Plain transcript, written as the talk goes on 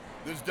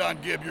This is Don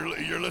Gibb.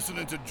 You're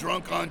listening to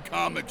Drunk on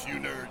Comics, you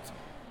nerds.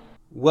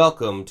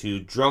 Welcome to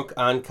Drunk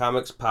on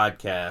Comics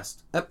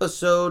Podcast,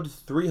 episode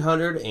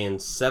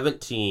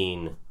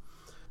 317.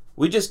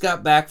 We just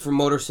got back from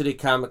Motor City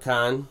Comic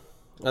Con.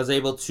 I was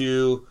able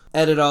to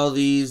edit all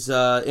these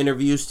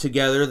interviews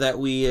together that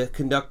we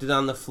conducted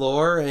on the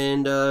floor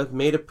and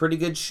made a pretty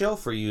good show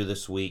for you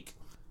this week.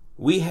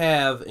 We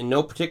have, in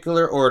no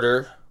particular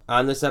order,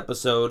 on this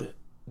episode,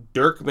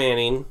 Dirk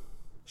Manning,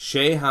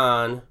 Shay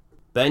Han,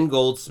 Ben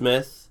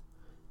Goldsmith,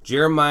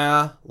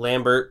 Jeremiah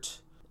Lambert,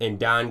 and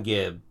Don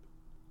Gibb.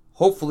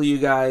 Hopefully you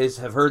guys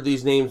have heard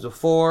these names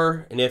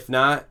before, and if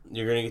not,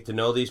 you're going to get to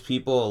know these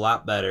people a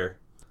lot better.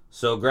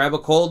 So grab a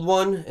cold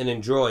one and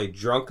enjoy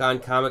Drunk on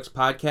Comics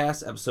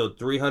Podcast, episode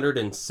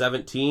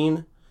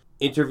 317,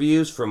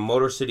 Interviews from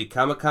Motor City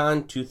Comic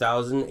Con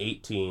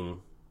 2018.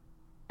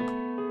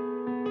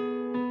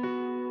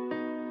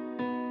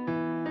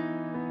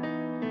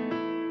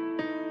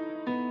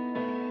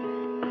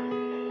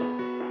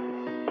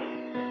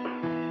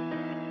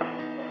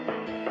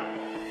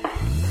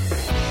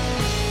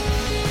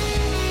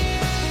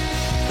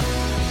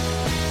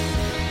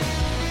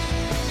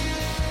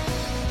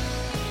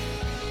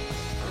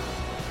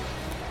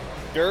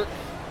 Dirk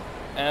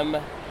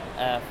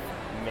M.F.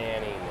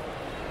 Manning.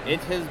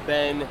 It has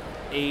been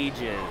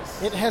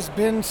ages. It has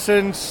been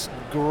since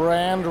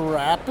Grand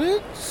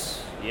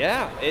Rapids?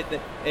 Yeah,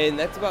 and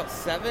that's about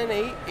 8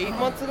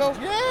 months ago?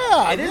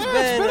 Yeah,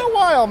 it's been a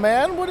while,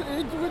 man.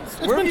 It's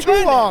been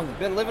too long.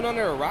 Been living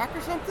under a rock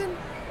or something?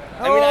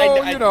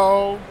 I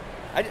know.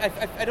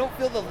 I don't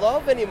feel the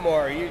love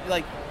anymore. You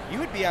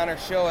would be on our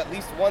show at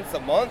least once a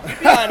month.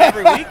 You'd be on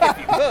every week if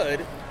you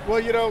could.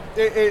 Well,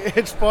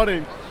 it's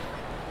funny.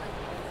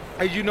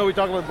 As you know, we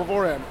talked about it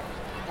beforehand.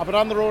 I've been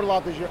on the road a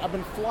lot this year. I've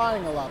been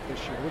flying a lot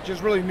this year, which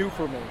is really new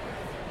for me.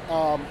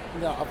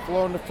 I've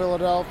flown to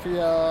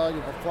Philadelphia,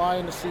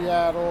 flying to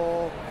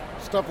Seattle,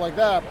 stuff like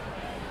that.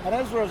 And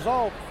as a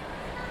result,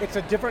 it's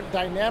a different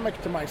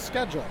dynamic to my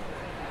schedule.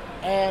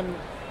 And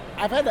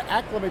I've had to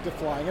acclimate to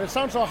flying. And it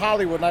sounds so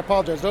Hollywood, and I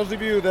apologize. Those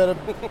of you that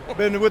have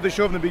been with the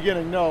show from the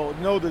beginning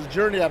know this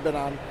journey I've been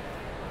on.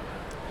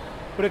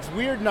 But it's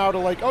weird now to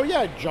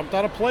I jumped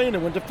on a plane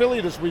and went to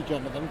Philly this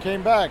weekend and then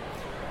came back.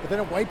 But then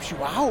it wipes you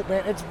out,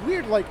 man. It's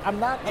weird. I'm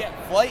not... Yeah,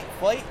 flight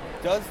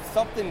does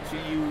something to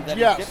you that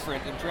is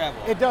different than travel.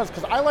 It does,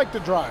 because I like to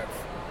drive.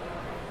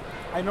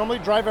 I normally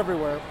drive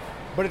everywhere,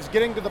 but it's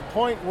getting to the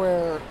point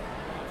where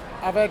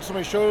I've had so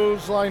many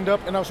shows lined up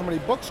and now so many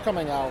books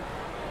coming out.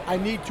 I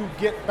need to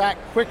get back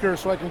quicker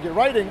so I can get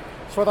writing.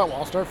 So I thought,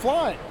 I'll start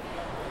flying.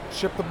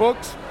 Ship the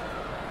books,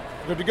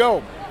 good to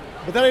go.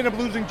 But then I ended up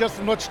losing just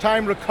as much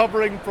time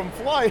recovering from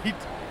flight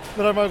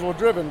that I might as well have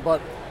driven.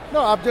 But no,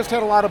 I've just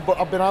had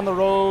I've been on the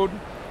road.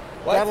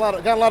 Got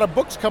a lot of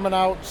books coming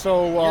out.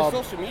 So your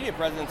social media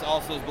presence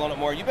also has blown up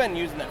more. You've been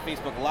using that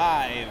Facebook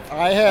Live.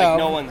 I have. Like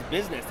no one's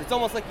business. It's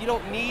almost like you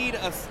don't need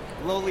us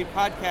lowly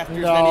podcasters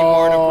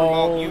anymore to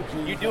promote you.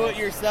 Jesus. You do it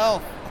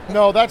yourself.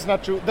 No, that's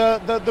not true.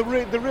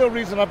 The real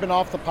reason I've been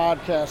off the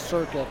podcast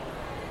circuit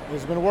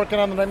is been working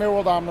on the Nightmare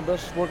World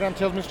Omnibus, working on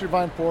Tales of Mystery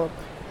Volume 4,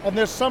 and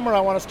this summer I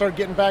want to start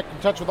getting back in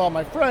touch with all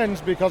my friends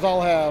because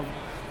I'll have,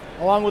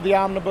 along with the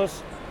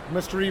Omnibus,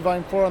 Mystery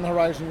Volume 4 on the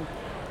horizon,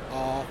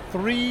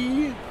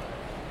 three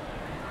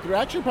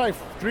or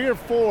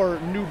four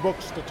new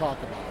books to talk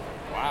about.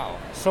 Wow.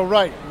 So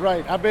right.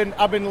 I've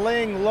been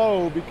laying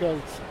low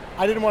because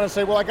I didn't want to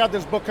say, well, I got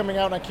this book coming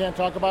out and I can't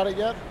talk about it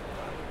yet.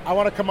 I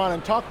want to come on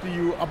and talk to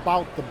you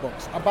about the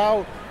books,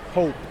 about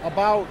Hope,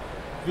 about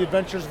The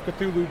Adventures of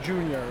Cthulhu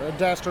Jr., A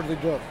Dastardly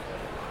Dirk,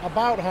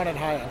 about Haunted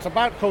Highlands,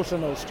 about Cosa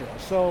Nostra.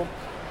 So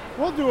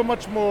we'll do a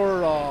much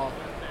more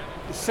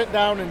sit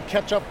down and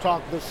catch up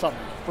talk this summer,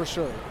 for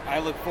sure. I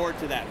look forward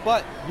to that.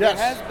 But yes,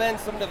 there has been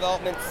some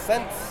development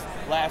since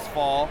last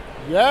fall,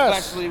 yes,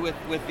 especially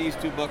with these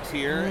two books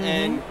here. Mm-hmm.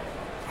 And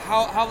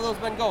how have those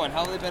been going?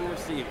 How have they been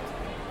received?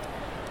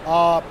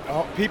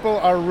 People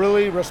are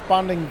really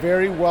responding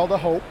very well to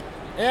Hope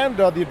and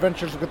The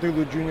Adventures of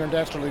Cthulhu Jr. and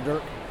Dastardly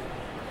Dirk.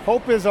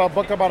 Hope is a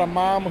book about a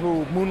mom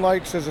who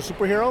moonlights as a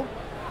superhero.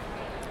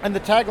 And the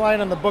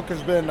tagline on the book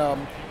has been,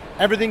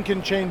 everything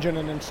can change in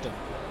an instant.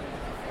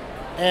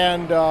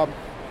 And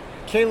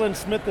Kaylin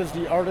Smith is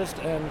the artist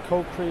and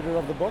co-creator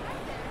of the book.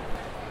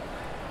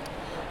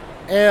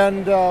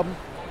 And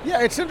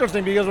it's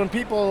interesting because when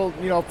people,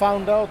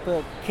 found out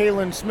that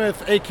Kaylin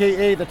Smith,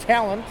 a.k.a. The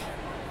Talent,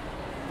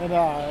 and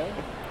I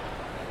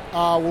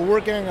were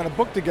working on a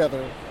book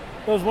together,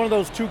 it was one of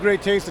those two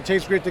great tastes that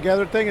taste great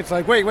together thing. It's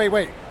like,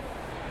 wait.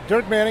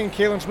 Dirk Manning and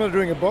Kaylin Smith are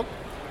doing a book,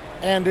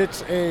 and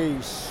it's a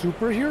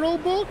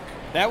superhero book?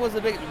 That was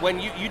a big, when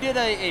you did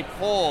a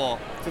poll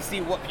to see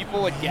what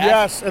people would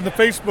guess. Yes, in the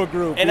Facebook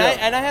group. And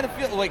I had a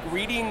feel like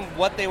reading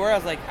what they were. I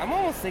was like, I'm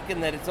almost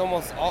thinking that it's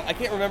almost all. I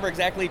can't remember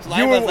exactly each line.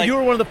 You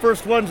were one of the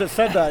first ones that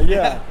said that.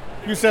 Yeah,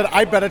 you said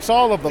I bet it's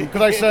all of them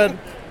because I said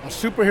a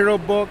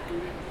superhero book,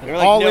 an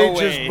all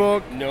ages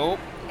book, nope,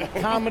 a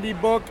comedy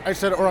book. I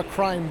said or a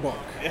crime book.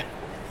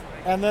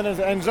 And then as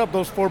it ends up,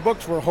 those four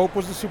books were Hope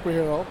was the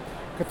superhero,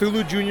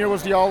 Cthulhu Jr.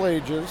 was the all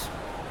ages,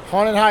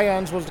 Haunted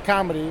Highlands was the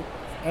comedy,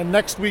 and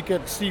next week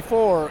at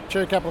C4,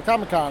 Cherry Capital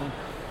Comic Con,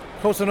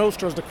 Cosa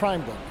Nostra is the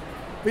crime book.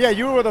 But yeah,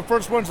 you were the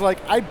first ones like,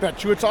 I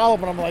bet you it's all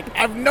of them. I'm like,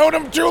 I've known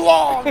them too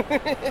long.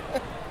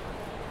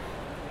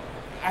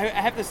 I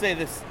have to say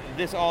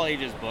this all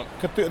ages book.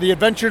 The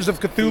Adventures of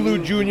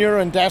Cthulhu Jr.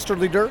 and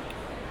Dastardly Dirk.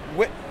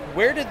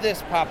 Where did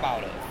this pop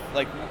out of?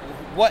 Like,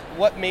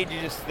 what made you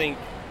just think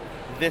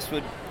this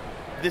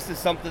is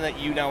something that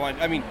you now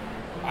want? I mean,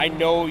 I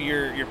know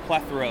your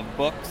plethora of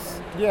books.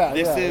 Yeah,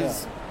 This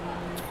is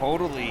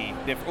totally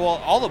different.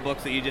 Well, all the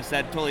books that you just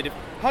said, totally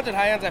different. Haunted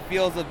Highlands, I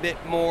feel, is a bit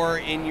more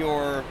in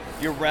your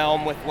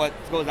realm with what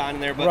goes on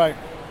in there. But right.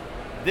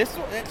 This,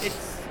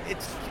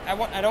 it's. I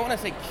don't want to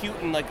say cute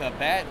in like a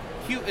bad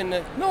cute in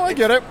the. No, I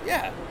get it.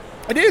 Yeah.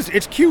 It is.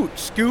 It's cute.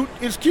 Scoot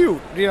is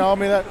cute. You know, I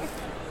mean,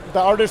 the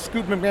artist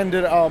Scoot McMahon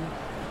did.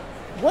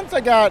 Once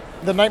I got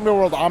the Nightmare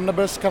World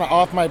Omnibus kind of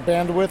off my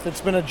bandwidth, it's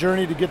been a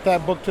journey to get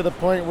that book to the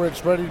point where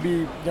it's ready to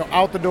be,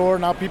 out the door.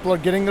 Now people are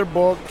getting their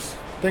books,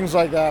 things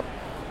like that.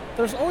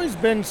 There's always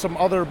been some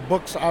other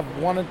books I've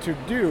wanted to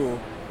do,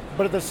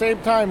 but at the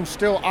same time,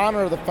 still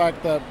honor the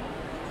fact that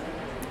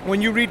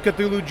when you read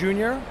Cthulhu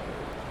Jr.,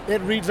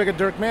 it reads like a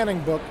Dirk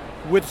Manning book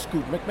with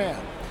Scoot McMahon.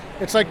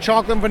 It's like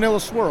Chocolate and Vanilla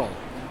Swirl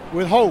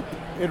with Hope.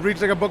 It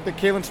reads like a book that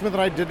Kaylin Smith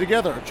and I did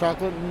together,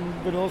 Chocolate and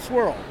Vanilla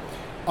Swirl.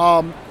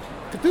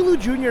 Cthulhu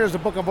Jr. is a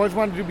book I've always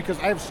wanted to do because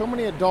I have so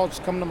many adults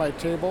come to my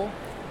table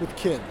with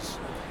kids.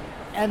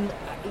 And,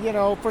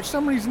 for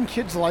some reason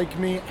kids like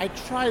me. I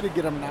try to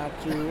get them not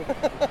to.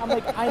 I'm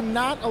like, I'm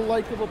not a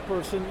likable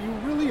person. You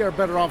really are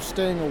better off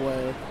staying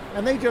away.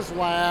 And they just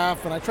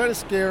laugh, and I try to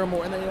scare them.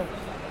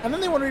 And then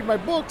they want to read my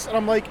books, and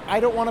I'm like, I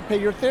don't want to pay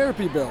your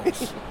therapy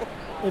bills.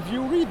 If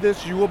you read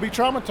this, you will be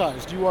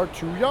traumatized. You are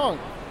too young.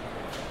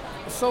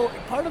 So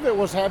part of it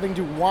was having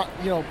to want,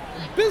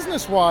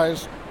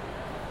 business-wise,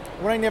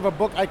 wanting to have a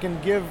book I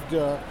can give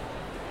to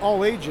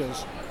all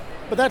ages.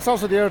 But that's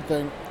also the other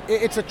thing.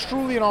 It's a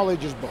truly an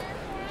all-ages book.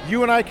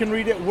 You and I can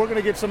read it. We're going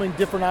to get something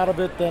different out of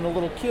it than a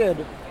little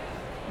kid.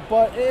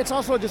 But it's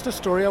also just a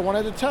story I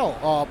wanted to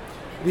tell.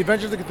 The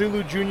Adventures of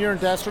Cthulhu Jr. and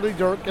Dastardly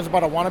Dirk is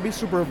about a wannabe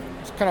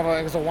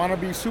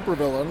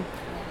supervillain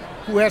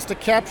who has to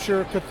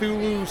capture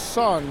Cthulhu's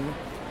son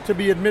to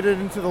be admitted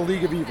into the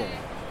League of Evil.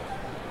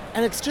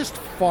 And it's just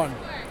fun.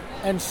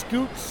 And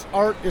Scoot's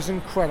art is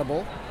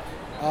incredible.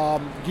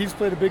 He's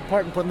played a big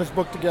part in putting this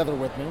book together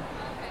with me.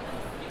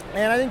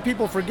 And I think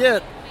people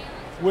forget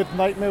with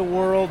Nightmare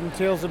World and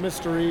Tales of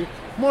Mystery,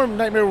 more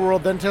Nightmare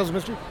World than Tales of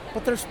Mystery,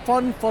 but there's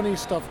fun, funny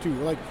stuff too.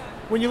 Like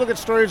when you look at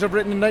stories I've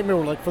written in Nightmare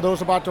World, like For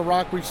Those About to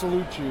Rock, We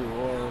Salute You,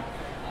 or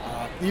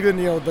even,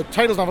 the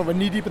title's not of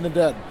Knee Deep in the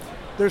Dead.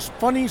 There's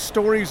funny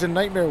stories in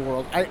Nightmare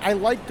World. I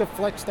like to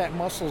flex that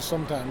muscle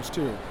sometimes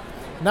too.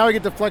 Now I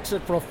get to flex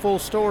it for a full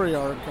story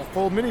arc, a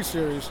full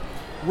miniseries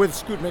with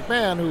Scoot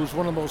McMahon, who's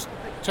one of the most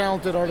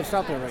talented artists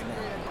out there right now.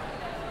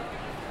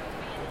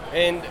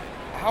 And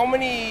how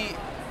many?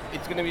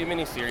 It's going to be a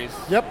miniseries.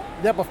 Yep,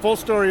 a full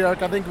story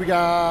arc. I think we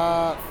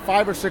got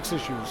 5 or 6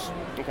 issues.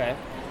 Okay.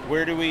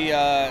 Where do we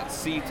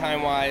see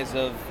time-wise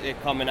of it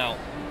coming out?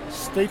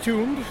 Stay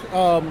tuned. Is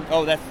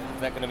that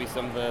going to be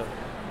some of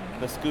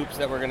the scoops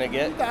that we're going to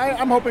get?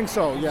 I'm hoping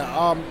so,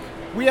 yeah.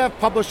 We have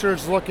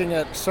publishers looking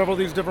at several of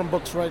these different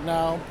books right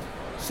now.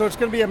 So it's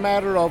going to be a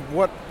matter of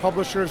what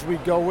publishers we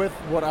go with,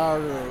 what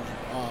our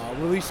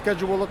release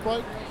schedule will look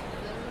like.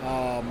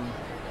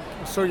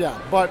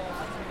 But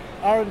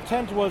our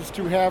intent was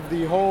to have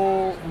the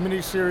whole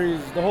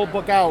miniseries, the whole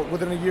book out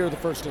within a year of the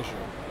first issue.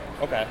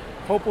 Okay.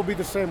 Hope will be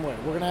the same way.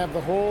 We're going to have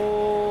the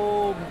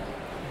whole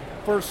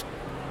first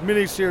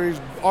miniseries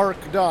arc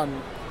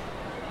done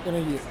in a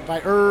year,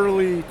 by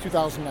early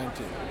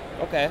 2019.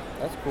 Okay,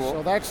 that's cool.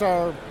 So that's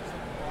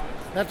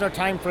our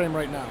time frame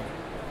right now.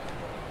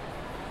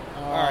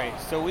 All right,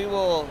 so we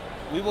will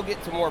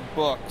get to more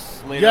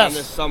books later on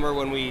this summer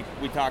when we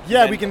talk.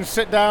 Yeah, we can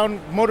sit down.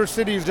 Motor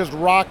City is just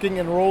rocking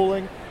and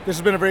rolling. This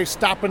has been a very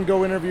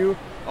stop-and-go interview.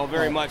 Oh,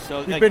 very much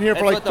so. You've been here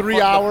for like 3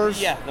 hours.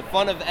 The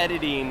fun of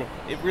editing,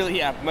 it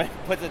really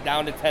puts it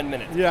down to 10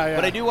 minutes. Yeah.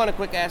 But I do want to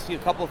quick ask you a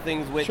couple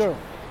things, which sure.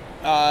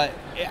 I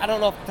don't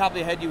know off the top of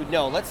your head you would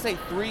know. Let's say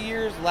 3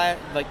 years,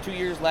 2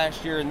 years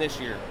last year and this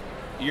year,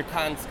 your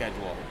con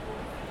schedule.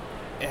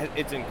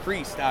 It's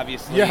increased,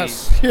 obviously.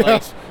 Yes.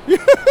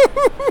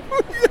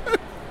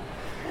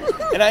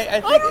 And I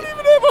think I don't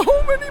even have a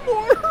home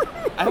anymore.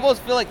 I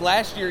almost feel like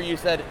last year you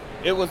said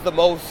it was the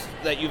most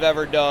that you've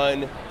ever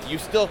done. You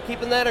still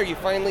keeping that, or are you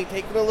finally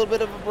taking a little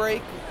bit of a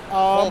break?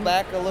 Pull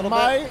back a little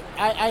bit?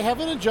 I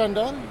have an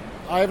agenda.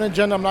 I'm not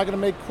going to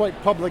make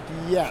quite public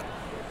yet.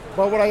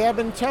 But what I have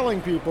been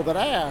telling people that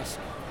ask,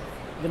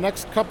 the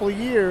next couple of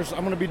years, I'm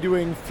going to be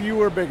doing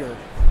fewer, bigger.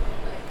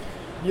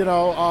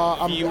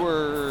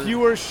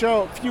 Fewer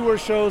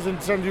shows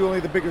and some do only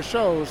the bigger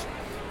shows.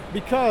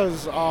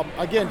 Because,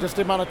 again, just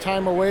the amount of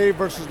time away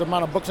versus the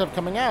amount of books I have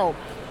coming out,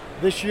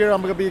 this year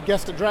I'm going to be a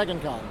guest at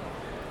Dragon Con.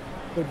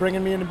 They're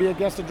bringing me in to be a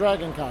guest at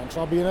Dragon Con,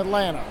 so I'll be in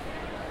Atlanta,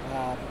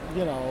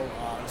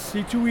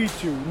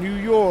 C2E2, New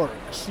York,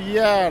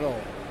 Seattle,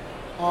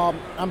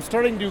 I'm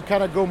starting to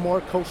kind of go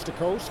more coast to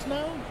coast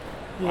now.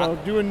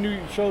 Doing new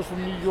shows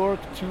from New York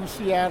to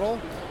Seattle.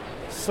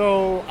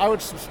 So I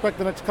would suspect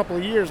the next couple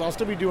of years I'll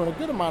still be doing a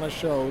good amount of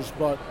shows,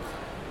 but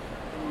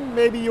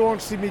maybe you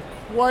won't see me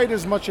quite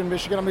as much in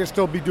Michigan. I'm going to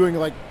still be doing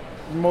like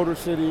Motor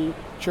City,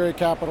 Cherry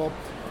Capital,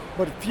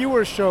 but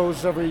fewer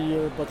shows every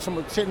year, but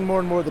hitting more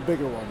and more of the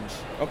bigger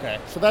ones. Okay.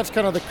 So that's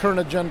kind of the current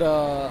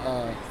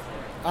agenda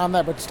on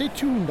that, but stay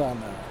tuned on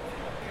that.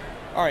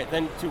 All right,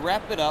 then to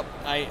wrap it up,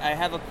 I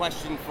have a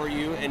question for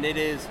you, and it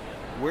is,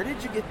 where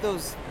did you get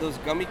those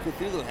gummy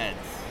Cthulhu heads?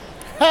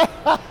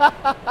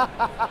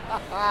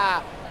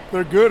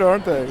 They're good,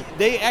 aren't they?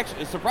 They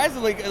actually,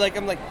 surprisingly,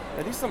 I'm like,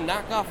 are these some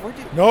knockoff?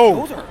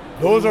 No,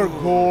 those are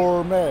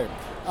gourmet.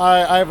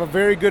 I have a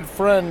very good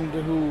friend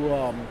who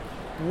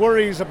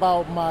worries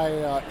about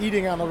my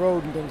eating on the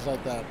road and things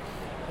like that,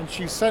 and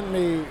she sent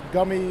me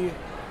gummy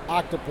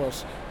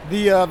octopus.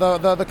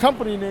 The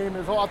company name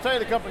is, I'll tell you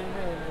the company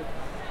name,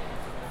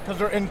 because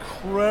they're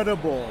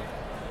incredible.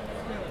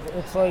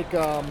 It's like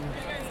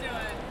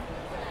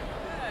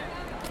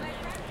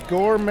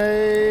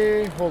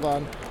gourmet. Hold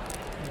on,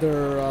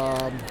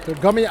 they're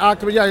gummy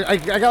octopus. Yeah, I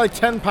got like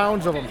 10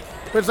 pounds of them.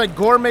 But it's like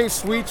gourmet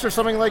sweets or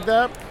something like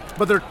that.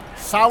 But they're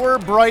sour,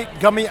 bright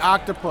gummy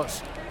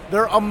octopus.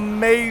 They're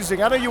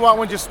amazing. I know you want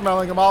one just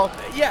smelling them.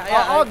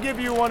 I'll give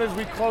you one as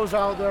we close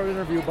out our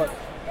interview. But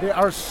they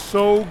are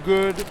so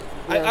good.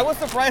 Yeah. I was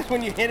surprised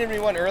when you handed me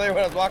one earlier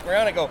when I was walking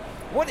around. I go,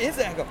 what is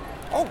that? I go,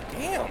 oh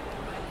damn,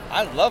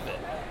 I love it.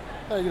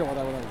 You know what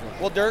that one is.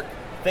 Well, Dirk,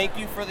 thank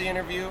you for the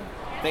interview.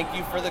 Thank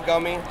you for the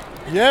gummy.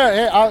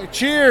 Yeah. Hey,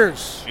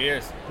 cheers.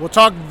 Cheers. We'll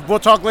talk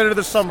later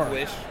this summer.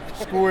 Squish.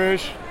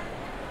 Squish.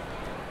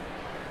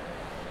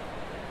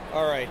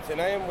 All right, and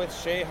I am with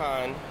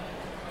Shehan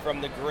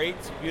from the great,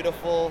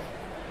 beautiful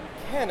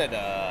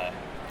Canada.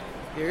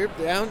 Here,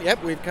 down.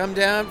 Yep, we've come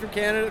down from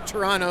Canada,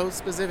 Toronto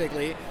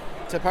specifically,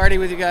 to party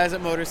with you guys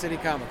at Motor City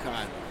Comic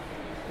Con.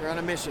 We're on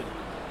a mission.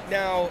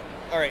 Now,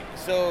 all right,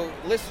 so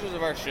listeners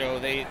of our show,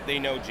 they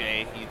know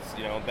Jay. He's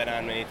been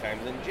on many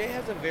times, and Jay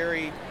has a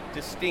very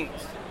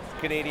distinct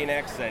Canadian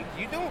accent.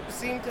 You don't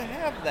seem to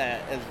have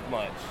that as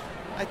much.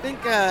 I think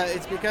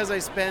it's because I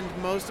spend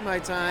most of my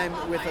time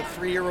with my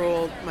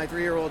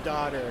 3-year-old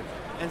daughter,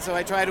 and so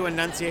I try to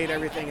enunciate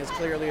everything as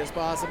clearly as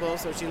possible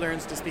so she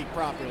learns to speak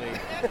properly.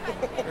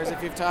 Whereas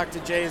if you've talked to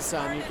Jay's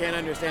son, you can't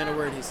understand a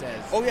word he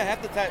says. Oh yeah,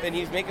 half the time, and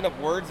he's making up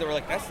words that were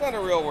like, that's not a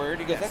real word.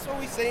 He goes, That's what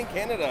we say in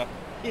Canada.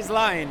 He's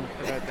lying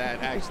about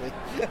that, actually.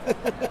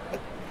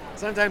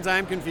 Sometimes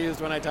I'm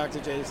confused when I talk to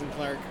Jason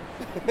Clark.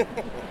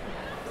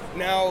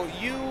 Now,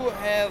 you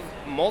have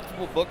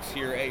multiple books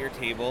here at your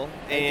table,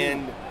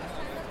 and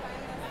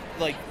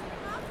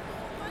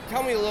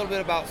tell me a little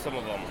bit about some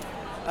of them.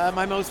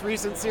 My most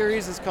recent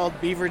series is called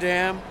Beaver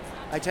Dam.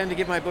 I tend to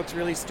give my books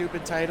really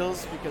stupid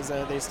titles because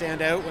they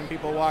stand out when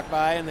people walk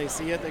by and they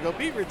see it. They go,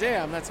 Beaver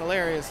Dam, that's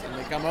hilarious, and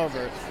they come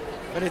over.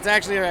 But it's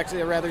actually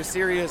a rather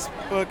serious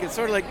book. It's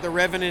sort of like The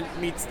Revenant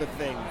meets The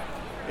Thing.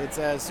 It's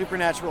a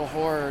supernatural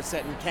horror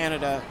set in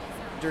Canada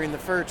during the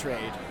fur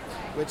trade,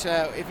 which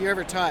if you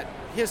ever taught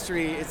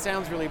history, it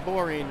sounds really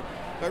boring,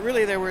 but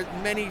really there were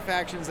many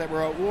factions that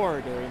were at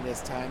war during this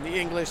time. The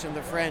English and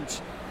the French,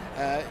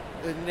 the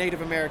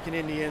Native American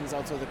Indians,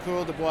 also the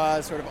Coureurs de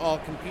Bois, sort of all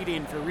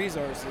competing for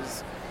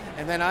resources.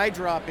 And then I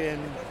drop in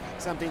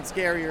something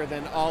scarier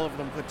than all of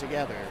them put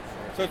together.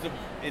 So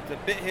it's a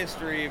bit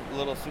history, a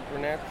little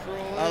supernatural?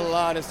 A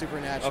lot of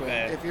supernatural.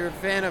 Okay. If you're a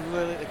fan of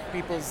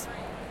people's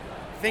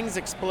things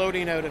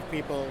exploding out of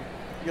people,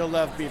 you'll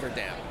love Beaver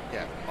Dam.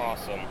 Yeah.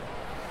 Awesome.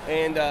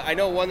 And I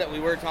know one that we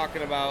were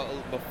talking about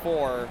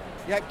before.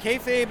 Yeah,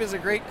 Kayfabe is a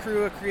great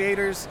crew of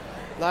creators.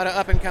 A lot of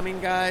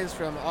up-and-coming guys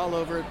from all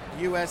over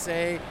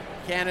USA,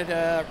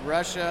 Canada,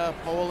 Russia,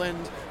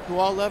 Poland, who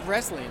all love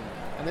wrestling.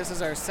 And this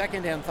is our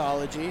second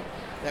anthology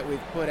that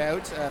we've put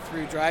out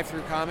through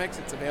Drive-Thru Comics.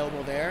 It's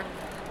available there.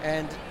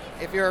 And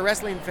if you're a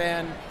wrestling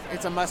fan,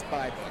 it's a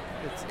must-buy book.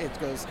 It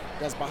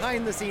does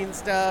behind-the-scenes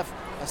stuff.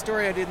 A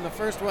story I did in the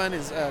first one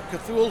is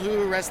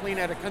Cthulhu wrestling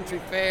at a country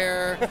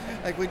fair.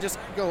 We just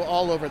go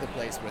all over the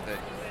place with it.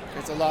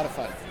 It's a lot of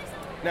fun.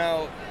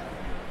 Now,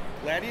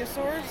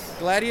 Gladiasaurs?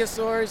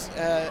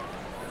 Gladiasaurs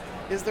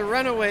is the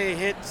runaway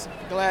hit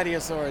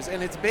Gladiasaurs,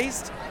 and it's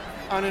based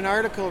on an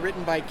article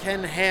written by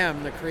Ken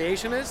Ham, the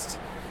creationist,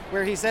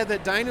 where he said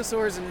that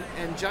dinosaurs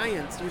and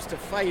giants used to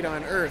fight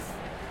on Earth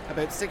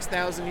about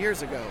 6,000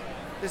 years ago.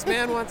 This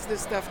man wants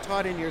this stuff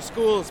taught in your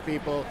schools,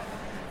 people.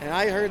 And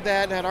I heard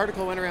that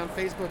article went around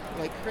Facebook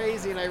like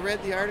crazy, and I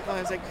read the article, and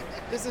I was like,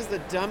 this is the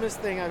dumbest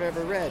thing I've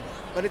ever read.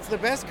 But it's the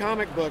best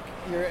comic book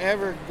you're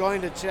ever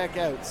going to check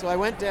out. So I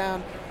went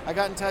down, I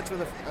got in touch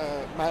with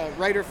my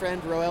writer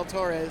friend, Roel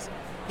Torres.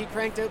 He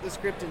cranked out the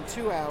script in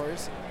 2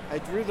 hours. I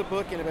drew the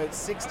book in about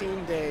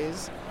 16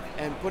 days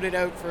and put it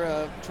out for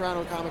a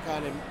Toronto Comic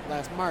Con in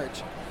last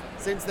March.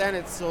 Since then,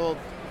 it's sold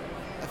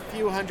a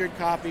few hundred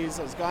copies.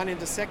 It's gone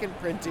into second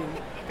printing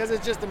because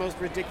it's just the most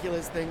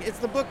ridiculous thing. It's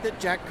the book that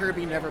Jack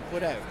Kirby never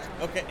put out.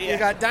 Okay, yeah. You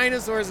got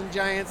dinosaurs and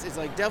giants. It's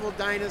like Devil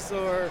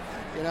Dinosaur,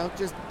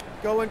 just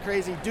going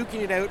crazy,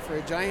 duking it out for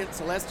a giant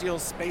celestial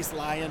space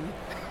lion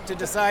to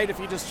decide if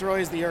he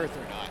destroys the Earth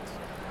or not.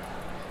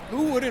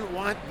 Who wouldn't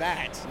want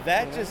that?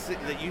 That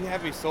that you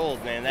have me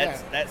sold, man.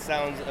 That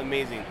sounds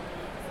amazing.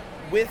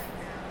 With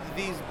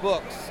these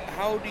books,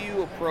 how do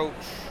you approach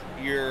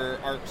your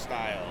art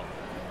style?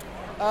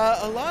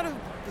 A lot of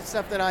the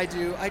stuff that I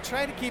do, I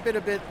try to keep it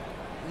a bit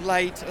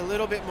light, a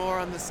little bit more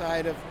on the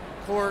side of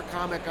core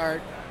comic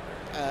art.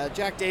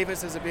 Jack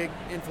Davis is a big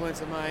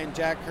influence of mine,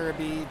 Jack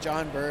Kirby,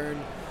 John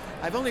Byrne.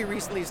 I've only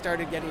recently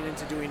started getting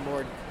into doing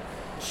more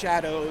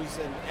shadows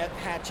and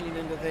hatching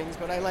into things,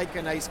 but I like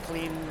a nice,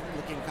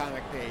 clean-looking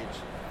comic page.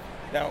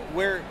 Now,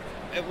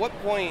 at what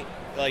point,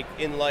 like,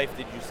 in life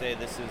did you say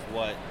this is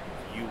what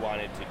you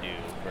wanted to do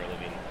for a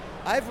living?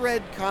 I've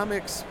read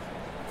comics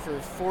for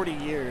 40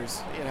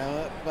 years,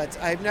 but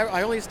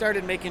I only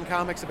started making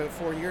comics about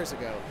 4 years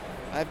ago.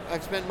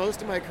 I've spent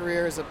most of my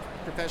career as a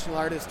professional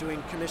artist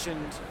doing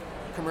commissioned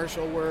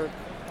commercial work,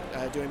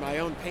 doing my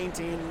own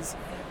paintings,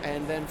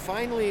 and then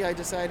finally I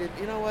decided,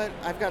 you know what,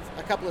 I've got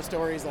a couple of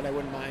stories that I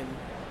wouldn't mind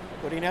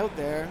putting out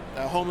there.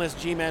 Homeless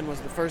G-Men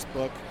was the first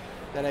book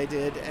that I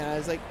did, and I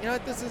was like, you know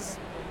what, this is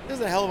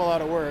a hell of a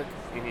lot of work.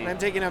 Mm-hmm. I'm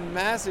taking a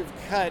massive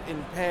cut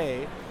in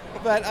pay,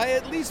 but I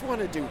at least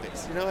want to do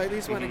this, I at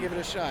least want to give it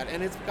a shot,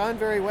 and it's gone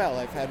very well.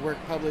 I've had work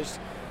published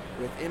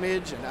with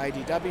Image and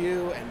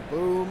IDW and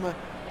Boom.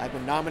 I've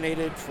been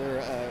nominated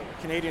for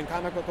Canadian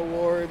Comic Book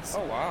Awards.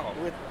 Oh, wow.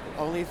 With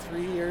only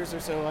 3 years or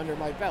so under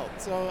my belt.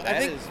 So that I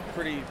think is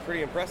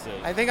pretty impressive.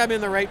 I think I'm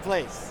in the right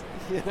place,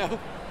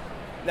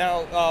 Now,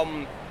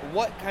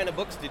 what kind of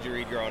books did you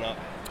read growing up?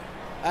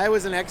 I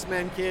was an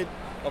X-Men kid.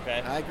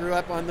 Okay. I grew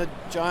up on the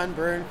John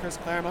Byrne, Chris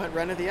Claremont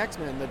run of the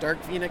X-Men, the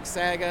Dark Phoenix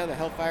saga, the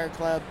Hellfire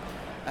Club,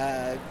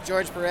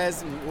 George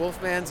Perez and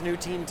Wolfman's New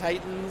Teen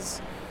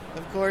Titans,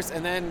 of course,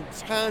 and then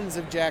tons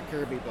of Jack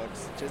Kirby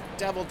books, just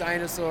Devil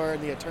Dinosaur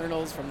and the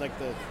Eternals from like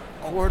the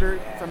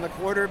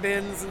quarter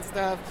bins and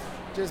stuff,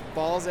 just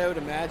balls out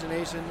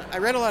imagination. I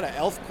read a lot of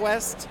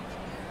ElfQuest.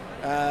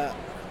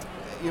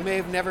 You may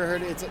have never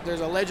heard it.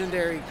 There's a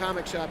legendary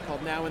comic shop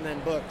called Now and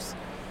Then Books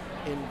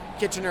in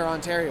Kitchener,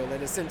 Ontario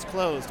that has since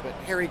closed, but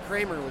Harry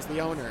Kramer was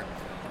the owner,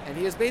 and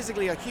he is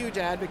basically a huge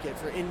advocate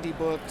for indie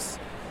books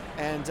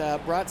and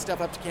brought stuff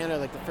up to Canada,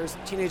 like the first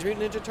Teenage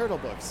Mutant Ninja Turtle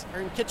books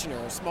are in Kitchener,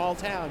 a small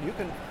town.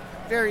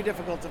 Very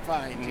difficult to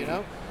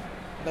find,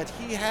 But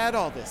he had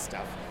all this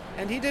stuff,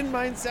 and he didn't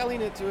mind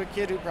selling it to a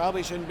kid who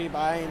probably shouldn't be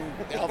buying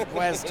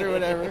ElfQuest or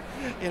whatever,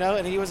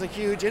 and he was a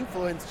huge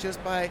influence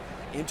just by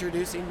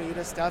introducing me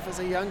to stuff as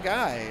a young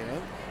guy,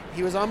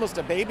 He was almost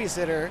a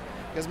babysitter,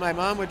 because my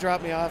mom would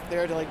drop me off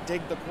there to like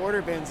dig the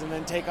quarter bins and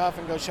then take off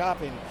and go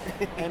shopping.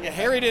 And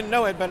Harry didn't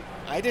know it, but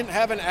I didn't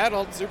have an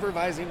adult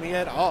supervising me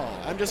at all.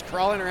 I'm just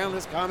crawling around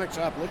this comic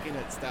shop looking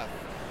at stuff.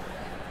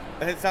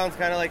 It sounds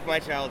kind of like my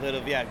childhood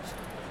of, just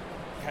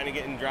kind of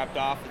getting dropped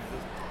off as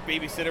a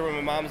babysitter when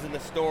my mom's in the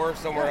store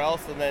somewhere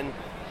else, and then,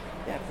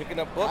 picking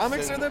up books.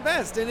 Comics are the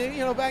best. And,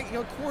 back,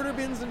 quarter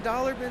bins and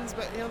dollar bins,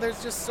 but,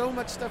 there's just so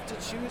much stuff to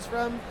choose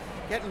from.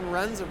 Getting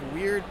runs of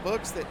weird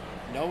books that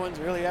no one's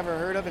really ever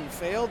heard of and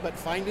failed, but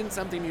finding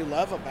something you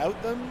love about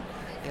them,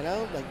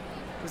 it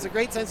was a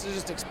great sense to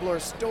just explore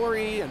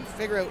story and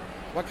figure out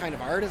what kind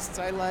of artists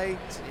I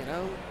liked,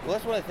 Well,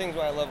 that's one of the things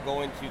why I love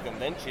going to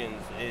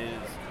conventions is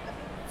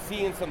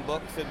seeing some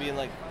books and being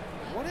like,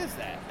 what is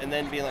that? And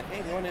then being like,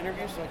 hey, do you want an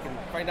interview so I can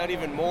find out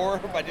even more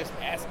by just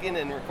asking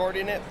and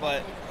recording it?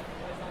 But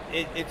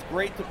it's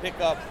great to pick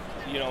up,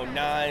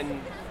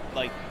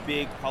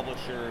 big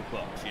publisher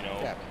books,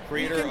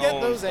 creator you can get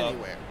owned those stuff.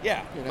 anywhere.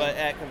 Yeah, but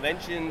at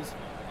conventions,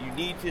 you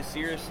need to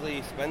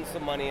seriously spend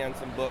some money on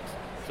some books,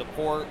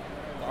 support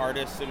the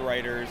artists and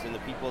writers and the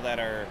people that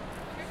are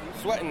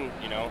sweating,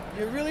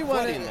 You really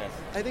want sweating to. this.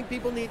 I think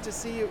people need to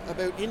see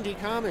about indie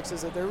comics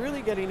is that they're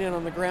really getting in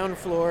on the ground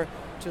floor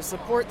to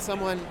support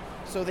someone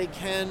so they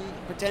can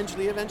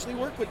potentially eventually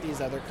work with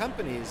these other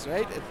companies,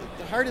 right?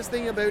 The hardest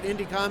thing about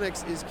indie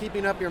comics is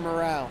keeping up your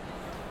morale.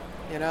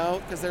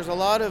 Because there's a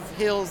lot of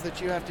hills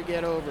that you have to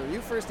get over. You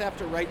first have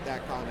to write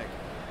that comic.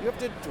 You have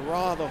to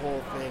draw the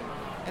whole thing.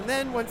 And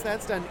then once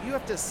that's done, you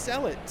have to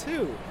sell it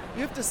too.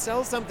 You have to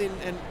sell something,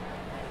 and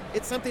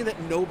it's something that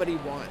nobody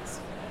wants.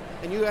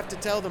 And you have to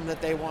tell them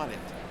that they want it.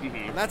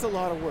 Mm-hmm. And that's a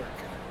lot of work.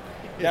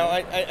 Now,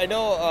 I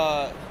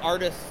know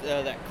artists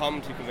that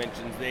come to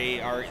conventions,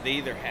 they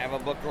either have a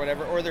book or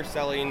whatever, or they're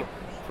selling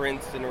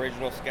prints and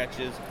original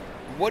sketches.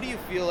 What do you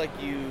feel like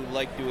you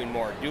like doing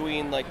more?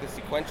 Doing like the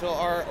sequential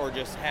art or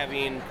just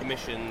having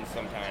commissions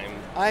sometime?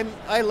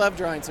 I love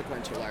drawing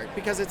sequential art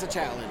because it's a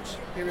challenge.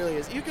 It really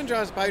is. You can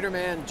draw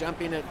Spider-Man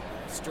jumping it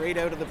straight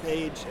out of the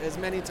page as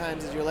many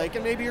times as you like,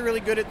 and maybe you're really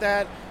good at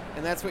that,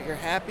 and that's what you're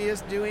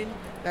happiest doing.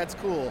 That's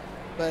cool.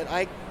 But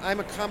I'm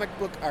a comic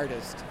book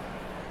artist,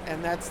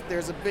 and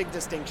there's a big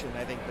distinction,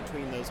 I think,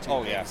 between those two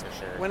things. Yeah, for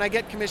sure. When I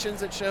get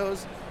commissions at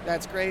shows,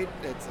 that's great.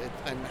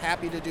 I'm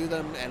happy to do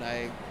them, and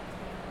I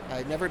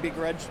never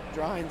begrudge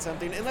drawing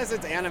something, unless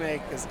it's anime,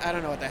 because I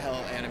don't know what the hell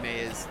anime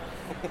is.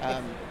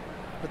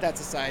 But that's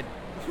aside.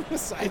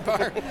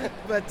 sidebar.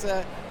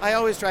 But I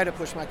always try to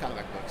push my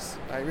comic books.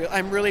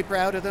 I'm really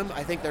proud of them.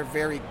 I think they're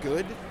very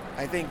good.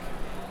 I think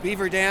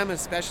Beaver Dam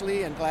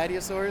especially and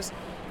Gladiasaurs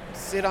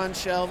sit on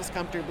shelves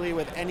comfortably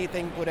with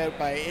anything put out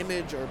by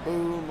Image or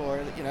Boom,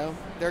 or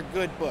they're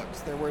good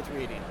books. They're worth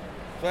reading.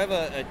 So I have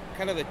a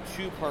kind of a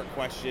two-part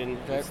question,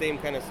 the same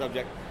kind of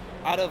subject.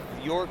 Out of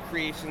your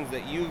creations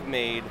that you've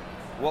made,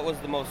 what was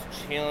the most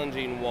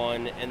challenging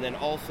one? And then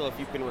also, if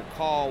you can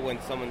recall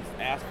when someone's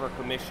asked for a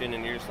commission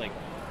and you're just like,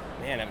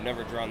 man, I've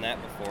never drawn that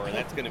before.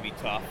 That's going to be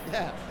tough.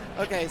 Yeah.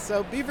 Okay,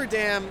 so Beaver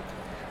Dam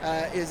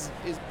is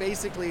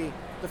basically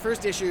the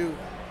first issue.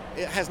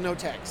 It has no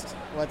text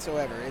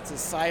whatsoever. It's a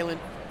silent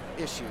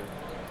issue.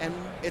 And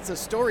it's a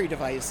story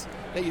device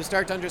that you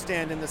start to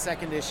understand in the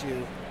second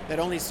issue that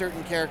only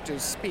certain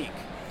characters speak.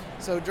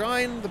 So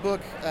drawing the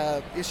book,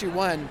 issue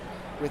 1,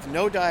 with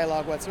no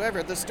dialogue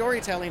whatsoever, the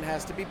storytelling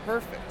has to be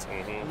perfect.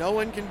 Mm-hmm. No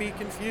one can be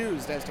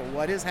confused as to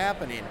what is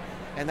happening.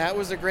 And that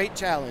was a great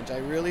challenge. I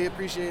really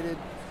appreciated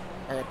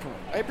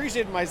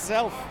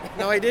myself.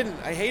 No, I didn't.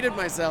 I hated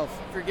myself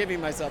for giving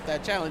myself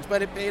that challenge,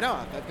 but it paid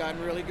off. I've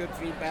gotten really good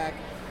feedback.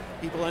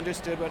 People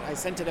understood what I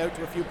sent it out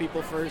to a few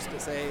people first to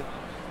say,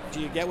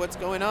 do you get what's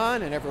going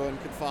on? And everyone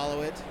could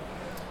follow it.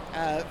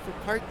 For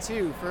part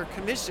 2, for a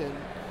commission,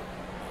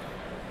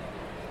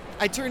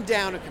 I turned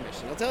down a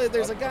commission. I'll tell you,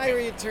 there's a guy where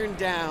you turn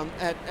down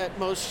at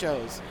most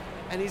shows.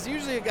 And he's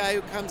usually a guy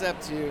who comes up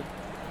to you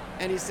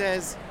and he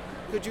says,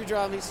 could you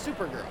draw me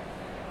Supergirl?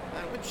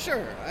 I went,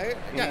 sure.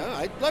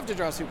 I'd love to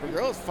draw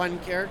Supergirl. It's a fun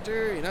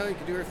character. You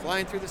can do her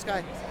flying through the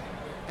sky.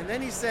 And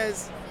then he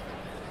says,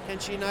 can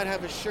she not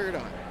have a shirt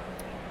on?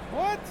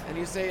 What? And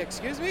you say,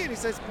 excuse me? And he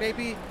says,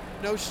 maybe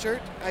no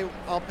shirt,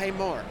 I'll pay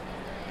more.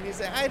 And you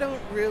say, I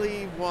don't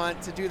really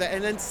want to do that.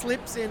 And then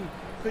slips in,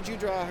 could you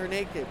draw her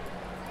naked?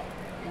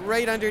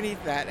 Right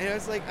underneath that. And I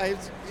was like,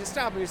 you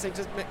stop and you say,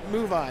 just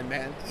move on,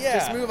 man. Yeah.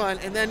 Just move on.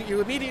 And then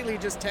you immediately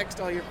just text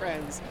all your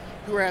friends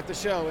who are at the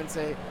show and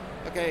say,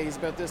 okay, he's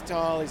about this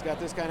tall, he's got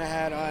this kind of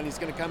hat on, he's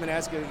going to come and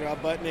ask you to draw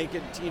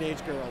butt-naked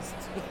teenage girls.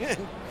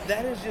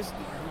 That is just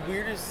the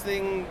weirdest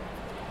thing.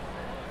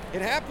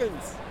 It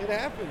happens.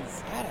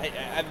 God,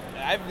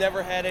 I've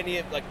never had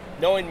any,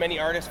 knowing many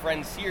artist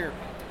friends here,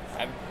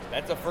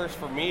 that's a first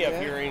for me of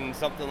hearing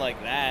something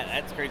like that.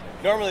 That's crazy.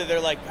 Normally they're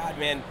like, God,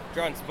 man,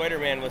 drawing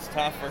Spider-Man was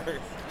tough, or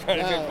trying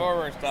to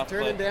Transformers stuff.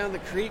 Turning down the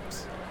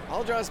creeps.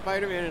 I'll draw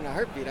Spider-Man in a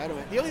heartbeat.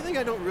 The only thing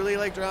I don't really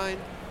like drawing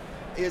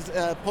is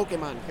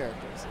Pokemon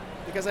characters,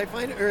 because I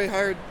find it very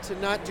hard to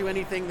not do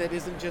anything that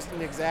isn't just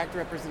an exact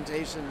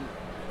representation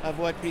of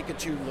what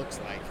Pikachu looks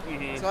like.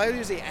 Mm-hmm. So I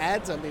usually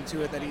add something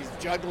to it that he's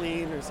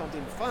juggling or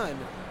something fun,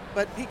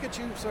 but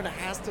Pikachu sort of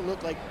has to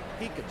look like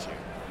Pikachu.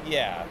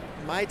 Yeah.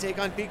 My take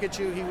on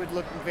Pikachu, he would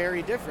look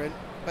very different,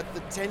 but the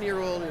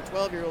 10-year-old or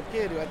 12-year-old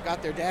kid who had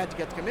got their dad to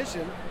get the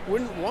commission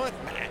wouldn't want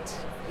that.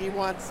 He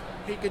wants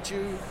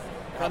Pikachu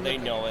how they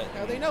know it.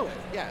 How they know it,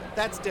 yeah.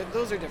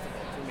 Those are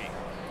difficult for me.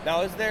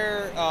 Now, is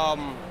there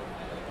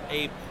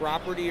a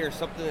property or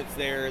something that's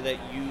there that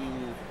you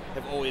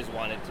have always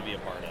wanted to be a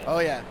part of? Oh,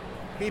 yeah.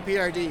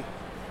 BPRD.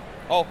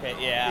 Okay,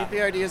 yeah.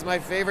 BPRD is my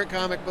favorite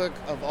comic book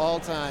of all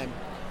time.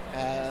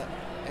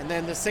 And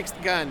then The Sixth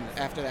Gun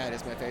after that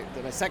is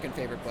my second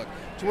favorite book.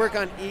 To work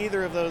on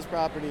either of those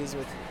properties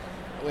with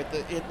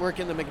work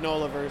in the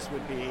Magnolaverse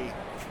would be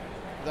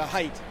the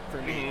height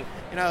for me.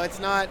 Mm-hmm.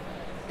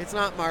 It's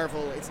not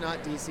Marvel, it's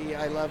not DC.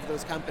 I love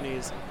those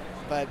companies,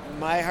 but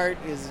my heart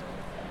is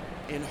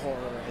in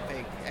horror, I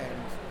think,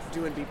 and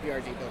doing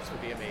BPRD books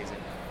would be amazing.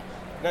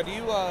 Now, do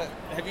you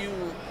have you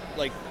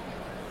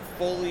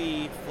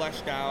fully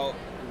fleshed out,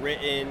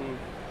 written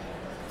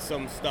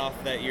some stuff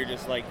that you're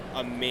just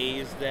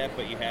amazed at,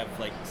 but you have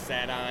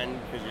sat on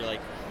because you're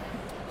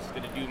just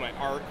gonna do my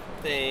art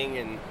thing?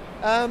 And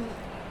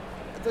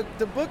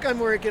the book I'm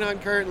working on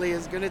currently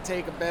is going to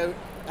take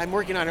I'm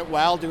working on it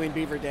while doing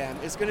Beaver Dam.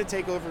 It's going to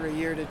take over a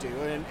year to do,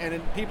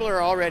 and people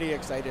are already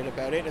excited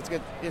about it.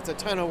 It's a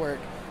ton of work,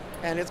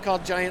 and it's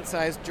called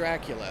Giant-Sized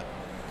Dracula,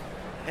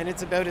 and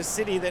it's about a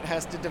city that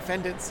has to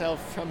defend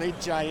itself from a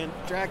giant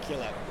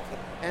Dracula.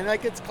 And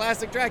it's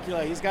classic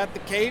Dracula. He's got the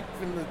cape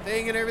and the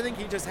thing and everything.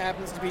 He just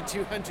happens to be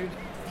 200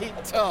 feet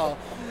tall.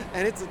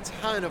 And it's a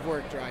ton of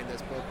work drawing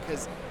this book,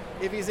 because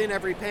if he's in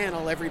every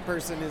panel, every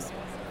person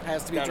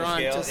has to be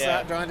drawn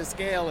to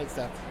scale and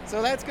stuff.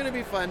 So that's going to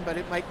be fun, but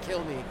it might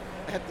kill me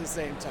at the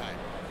same time.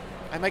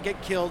 I might get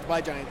killed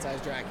by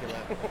Giant-Sized Dracula.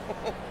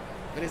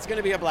 But it's going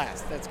to be a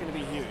blast. That's going to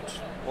be huge.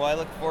 Well, I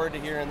look forward to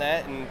hearing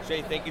that. And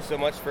Shay, thank you so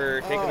much for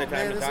taking the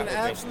time to talk with me. It's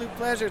an absolute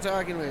pleasure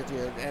talking with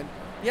you. And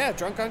yeah,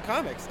 Drunk on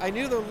Comics. I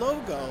knew the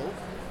logo.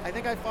 I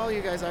think I follow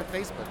you guys on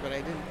Facebook, but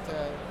I didn't.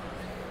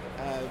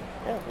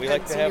 We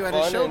like to have you fun.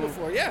 At a show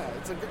before. Yeah,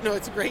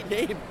 it's a great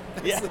name.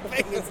 That's the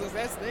thing. It's the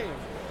best name.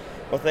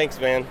 Well, thanks,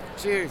 man.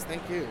 Cheers.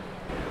 Thank you.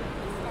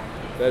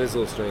 That is a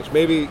little strange.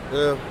 Maybe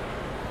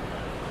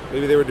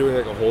they were doing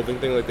a holding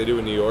thing like they do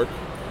in New York,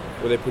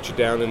 where they put you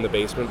down in the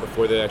basement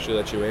before they actually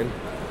let you in.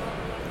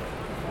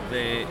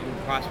 they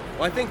possibly?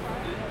 Well, I think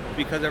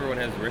because everyone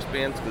has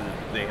wristbands because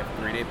they have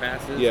 3-day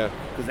passes. Yeah.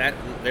 Because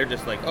they're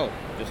just like, oh,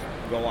 just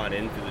go on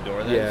in through the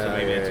door then. Yeah, so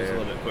maybe it's yeah, just yeah. a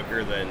little bit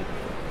quicker than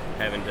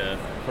having to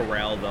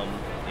corral them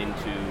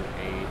into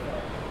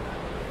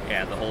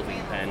the holding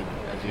pen,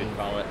 as you'd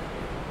call it.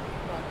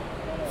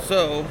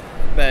 So,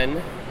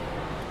 Ben.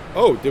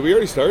 Oh, did we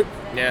already start?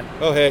 Yeah.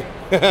 Oh, hey.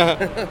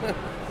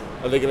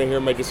 Are they going to hear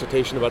my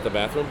dissertation about the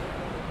bathroom?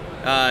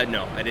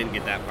 No, I didn't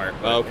get that part.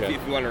 But Okay.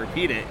 if you want to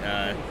repeat it.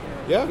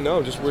 Yeah,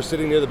 no, just we're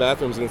sitting near the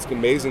bathrooms, and it's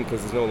amazing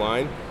because there's no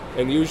line.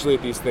 And usually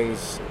at these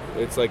things,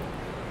 it's like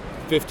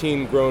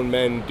 15 grown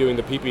men doing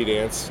the pee-pee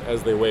dance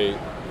as they wait.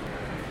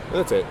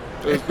 That's it.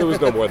 There was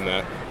no more than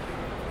that.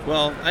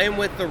 Well, I am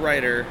with the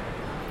writer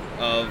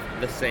of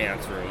The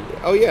Seance Room.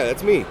 Oh, yeah,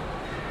 that's me.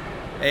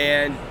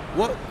 And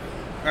what...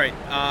 All right,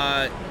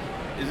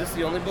 is this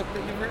the only book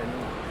that you've written?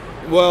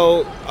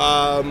 Well,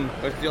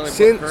 Or is it the only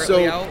book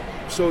currently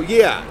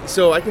out?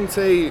 So I can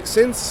say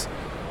since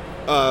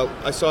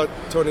I saw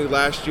Tony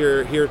last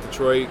year here at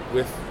Detroit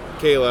with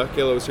Kayla.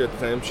 Kayla was here at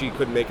the time. She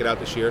couldn't make it out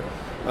this year.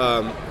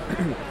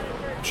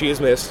 She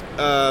is missed.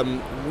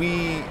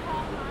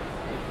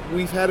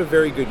 We've had a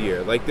very good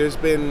year. Like there's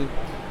been,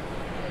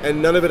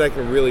 and none of it I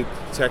can really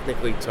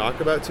technically talk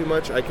about too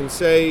much. I can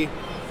say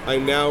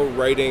I'm now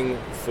writing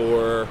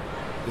for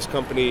this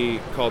company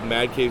called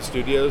Mad Cave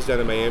Studios down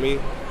in Miami.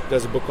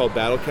 Does a book called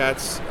Battle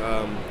Cats.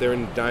 They're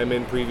in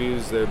Diamond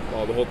previews. They're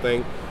all the whole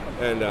thing,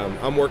 and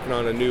I'm working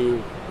on a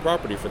new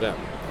property for them.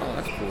 Oh,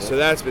 that's cool. So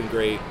that's been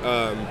great.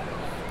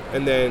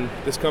 And then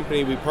this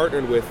company we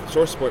partnered with,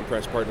 Source Point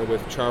Press, partnered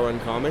with Charon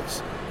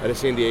Comics out of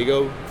San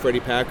Diego, Freddie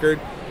Packard.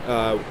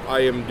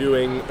 I am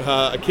doing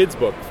a kid's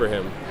book for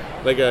him,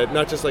 like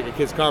not just like a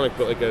kid's comic,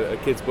 but like a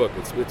kid's book.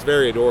 It's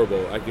very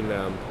adorable. I think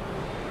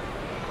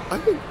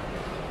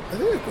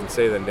I can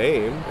say the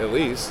name at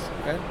least.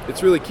 Okay.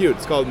 It's really cute.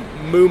 It's called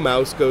Moo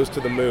Mouse Goes to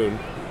the Moon.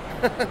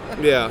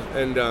 Yeah,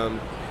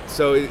 and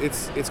so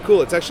it's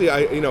cool. It's actually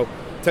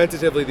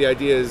tentatively the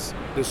idea is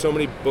there's so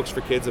many books for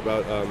kids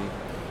about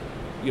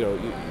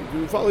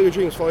you follow your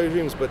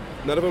dreams, but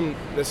none of them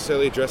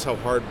necessarily address how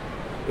hard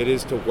it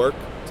is to work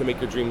to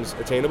make your dreams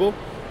attainable.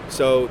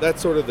 So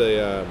that's sort of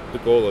the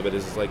goal of it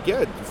is like,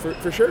 yeah,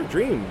 for sure,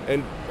 dream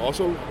and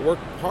also work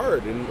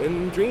hard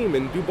and dream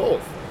and do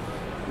both.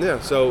 Yeah,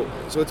 so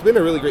it's been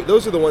a really great.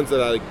 Those are the ones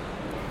that I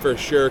for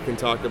sure can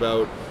talk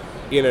about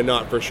in a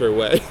not for sure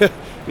way.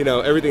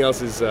 Everything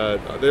else is there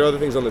are other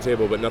things on the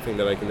table, but nothing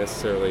that I can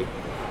necessarily.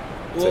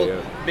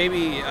 Well, maybe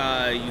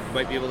you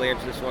might be able to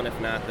answer this one. If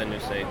not, then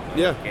just say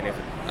yeah. Can't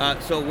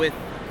answer. So with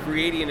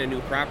creating a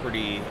new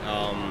property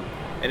and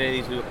any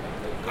of these new,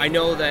 I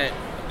know that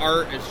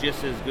art is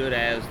just as good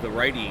as the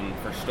writing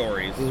for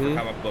stories for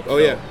comic books. Oh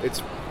so yeah,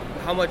 it's.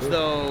 How much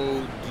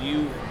though do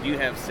you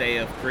have say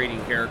of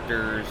creating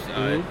characters?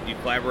 Do you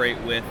collaborate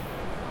with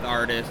the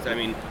artist? I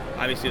mean,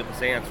 obviously with the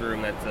Seance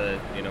Room, that's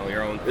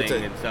your own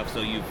thing and stuff. So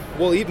you've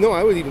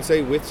I would even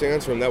say with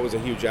Seance Room, that was a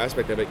huge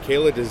aspect of it.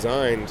 Kayla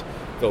designed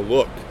the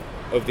look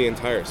of the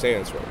entire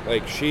Seance Room.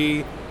 Like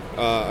she,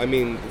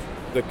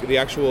 the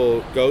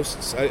actual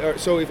ghosts.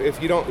 So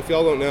if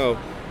y'all don't know,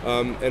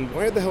 and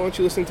why the hell aren't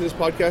you listening to this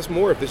podcast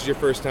more if this is your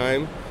first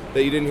time?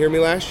 That you didn't hear me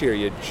last year,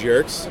 you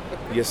jerks,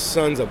 you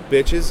sons of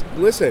bitches.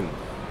 Listen,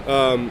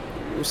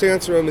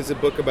 Seance Room is a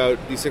book about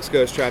these 6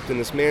 ghosts trapped in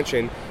this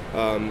mansion,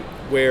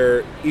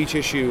 where each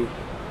issue,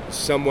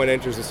 someone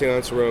enters the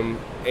Seance Room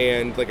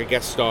and like a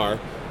guest star,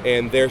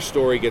 and their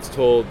story gets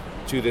told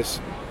to this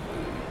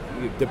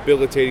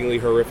debilitatingly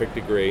horrific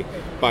degree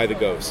by the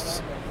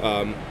ghosts,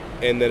 and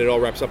then it all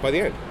wraps up by the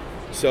end.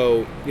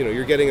 So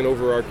you're getting an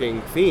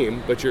overarching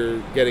theme, but you're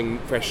getting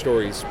fresh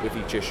stories with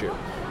each issue.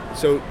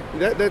 So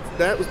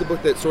that was the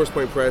book that Source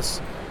Point Press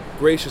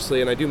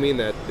graciously, and I do mean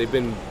that, they've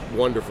been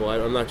wonderful.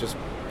 I'm not just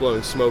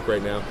blowing smoke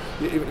right now.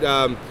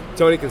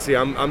 Tony can see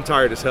I'm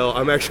tired as hell.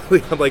 I'm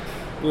like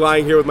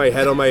lying here with my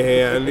head on my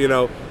hand.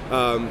 Well,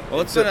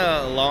 it's been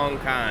a long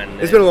con.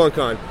 It's been a long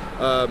con.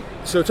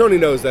 So Tony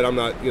knows that I'm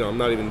not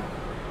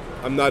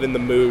in the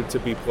mood to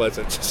be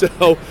pleasant.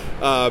 So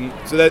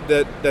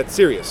that's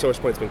serious. Source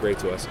Point's been great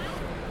to us.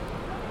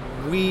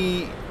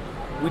 We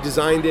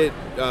designed it.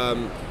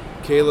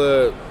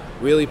 Kayla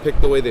really picked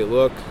the way they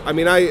look. I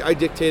mean, I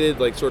dictated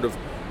like sort of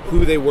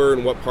who they were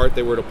and what part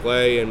they were to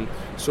play, and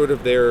sort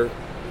of their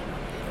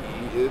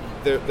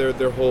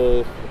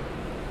whole,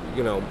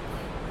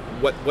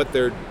 what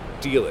their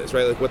deal is,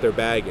 right? Like what their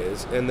bag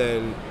is. And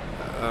then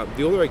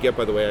the older I get,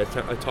 by the way, I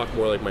talk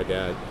more like my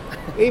dad.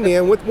 Hey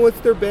man, what's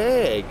their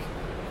bag?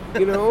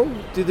 Do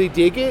they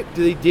dig it?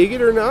 Do they dig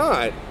it or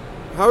not?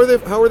 How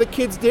are the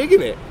kids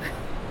digging it?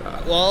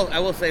 Well, I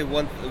will say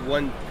one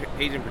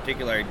page in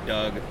particular I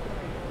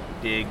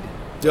digged.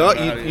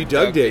 You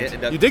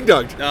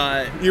dig-dugged.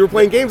 You were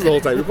playing games the whole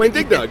time. You were playing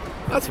dig-dug.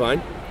 That's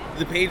fine.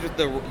 The page with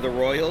the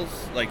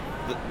Royals, like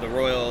the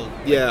Royal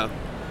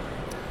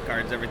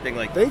cards, everything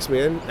like. Thanks,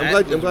 man.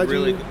 I'm glad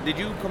really. you. Did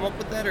you come up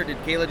with that, or did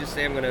Kayla just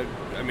say I'm gonna?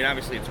 I mean,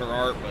 obviously it's her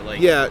art, but like.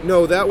 Yeah,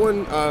 no, that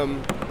one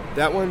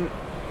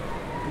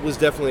was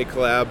definitely a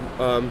collab.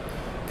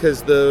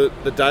 because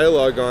the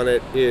dialogue on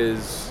it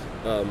is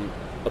a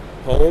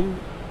poem,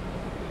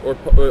 or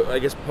I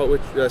guess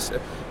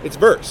it's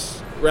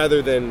verse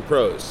rather than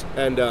prose,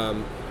 and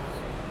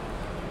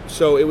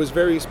so it was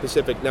very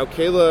specific. Now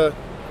Kayla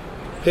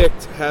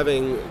picked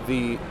having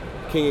the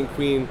king and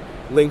queen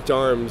linked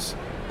arms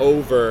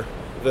over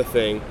the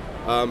thing.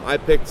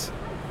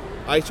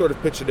 I sort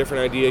of pitched a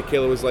different idea.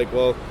 Kayla was like,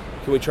 well,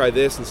 can we try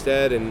this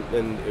instead?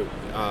 And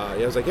I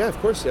was like, yeah, of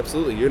course,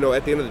 absolutely. You know,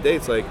 at the end of the day,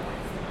 it's like,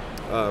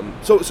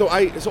 so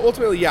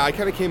ultimately, yeah, I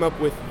kind of came up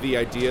with the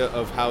idea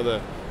of how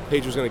the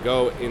page was going to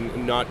go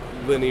in not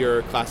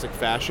linear classic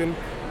fashion,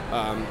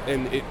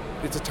 and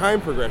it's a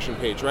time progression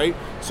page, right?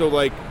 So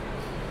like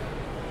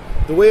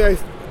the way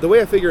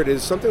I figure it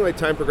is, something like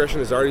time progression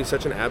is already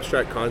such an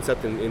abstract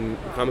concept in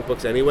comic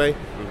books anyway.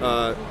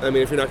 I mean,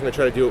 if you're not going to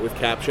try to do it with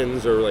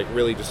captions or like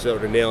really just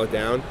sort of nail it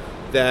down,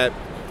 that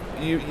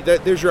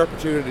there's your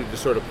opportunity to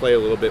sort of play a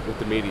little bit with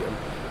the medium.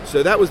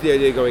 So that was the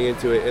idea going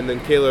into it, and then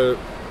Kayla,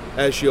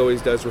 as she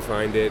always does,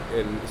 refined it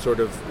and sort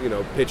of, you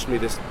know, pitched me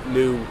this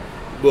new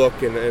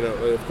book, and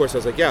of course I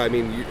was like, yeah, I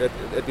mean, at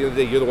the end of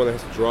the day, you're the one that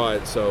has to draw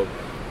it, so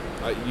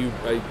I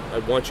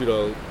want you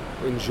to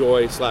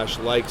enjoy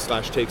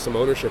 / take some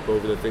ownership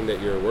over the thing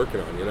that you're working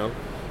on, you know.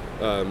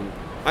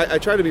 I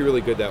try to be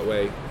really good that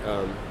way,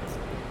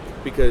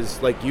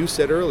 because like you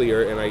said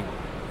earlier, and I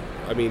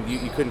mean,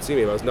 you couldn't see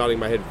me, but I was nodding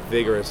my head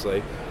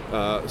vigorously,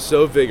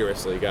 so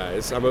vigorously,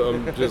 guys.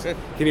 I'm just,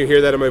 can you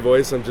hear that in my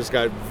voice? I'm just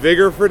got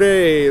vigor for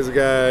days,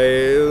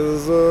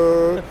 guys.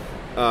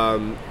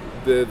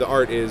 The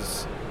art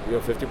is, you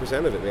know,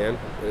 50% of it, man.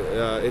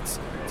 It's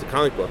a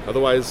comic book.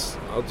 Otherwise,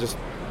 I'll just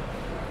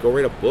go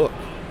write a book,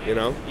 you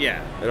know?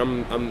 Yeah. And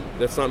I'm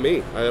that's not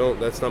me.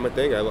 That's not my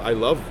thing. I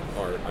love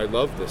art. I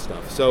love this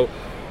stuff. So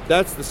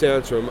that's the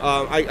Seance Room.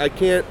 I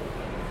can't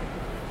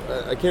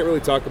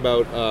really talk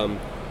about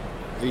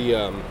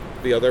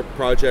the other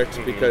project,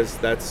 because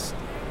that's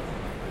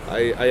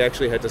I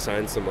actually had to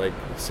sign some like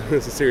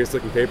serious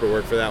looking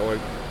paperwork for that one.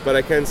 But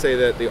I can say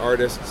that the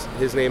artist,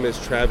 his name is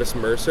Travis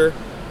Mercer,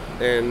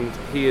 and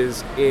he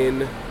is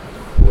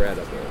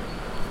incredible.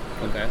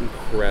 Okay.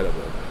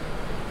 Incredible.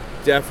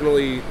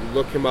 Definitely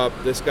look him up.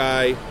 This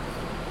guy,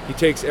 he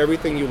takes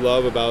everything you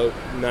love about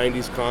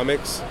 90s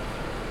comics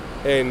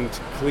and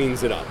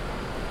cleans it up.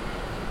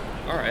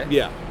 All right.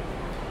 Yeah.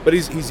 But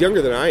he's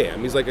younger than I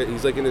am. He's like in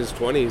his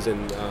 20s,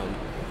 and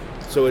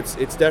so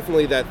it's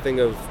definitely that thing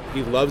of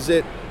he loves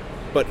it,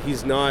 but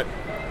he's not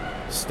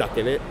stuck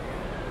in it.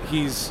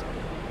 He's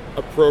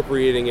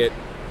appropriating it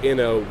in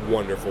a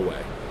wonderful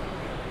way.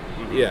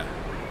 Mm-hmm. Yeah.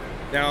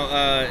 Now,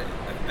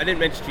 I didn't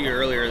mention to you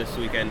earlier this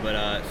weekend,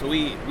 but so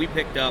we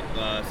picked up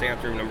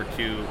Seance Room number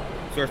 2.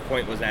 Source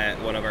Point was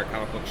at one of our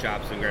comic book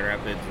shops in Grand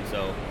Rapids, and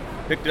so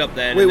picked it up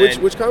then. Wait,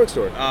 and which comic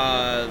store?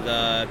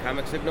 The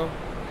Comic Signal.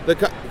 The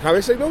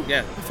Comic Signal? Yeah.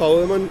 I follow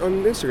them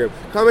on Instagram.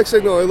 Comic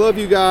Signal, I love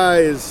you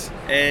guys.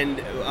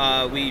 And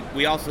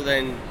we also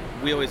then,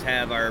 we always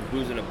have our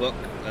Booze in a Book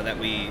that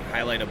we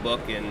highlight a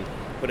book and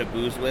put a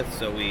booze with,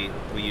 so we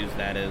use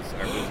that as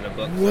our Booze in a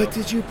Book. What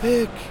did you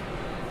pick?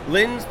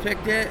 Lynn's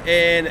picked it,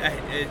 and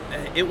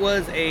it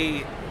was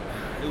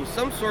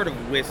some sort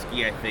of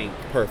whiskey, I think.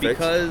 Perfect.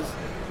 Because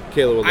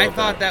Kayla will I love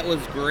thought that was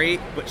great,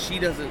 but she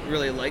doesn't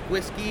really like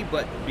whiskey,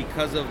 but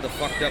because of the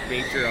fucked up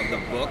nature of the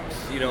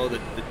books, you know, the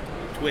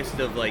twist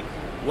of like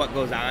what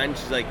goes on,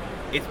 she's like,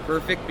 it's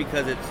perfect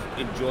because it's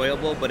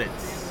enjoyable, but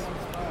it's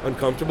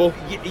uncomfortable.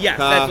 Yes,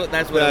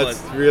 that's what it was.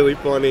 That's really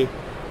funny.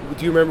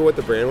 Do you remember what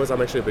the brand was?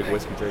 I'm actually a big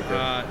whiskey drinker.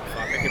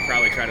 Fuck, I could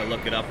probably try to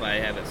look it up. I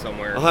have it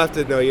somewhere. I'll have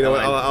to know. You know what?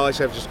 I'll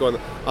actually have to just go on.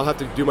 I'll have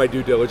to do my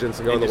due diligence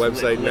and go on the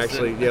website and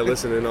actually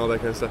listen and all that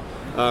kind of stuff.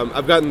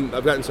 I've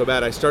gotten so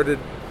bad. I started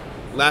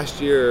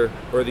last year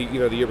or the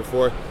year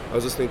before. I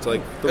was listening to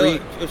like 3.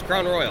 It was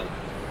Crown Royal.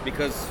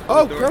 Because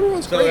Crown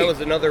Royal's so great. That was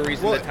another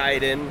reason to tie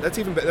it in. That's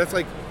even better. That's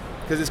like,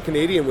 because it's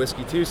Canadian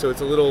whiskey too, so it's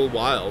a little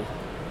wild.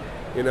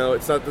 You know,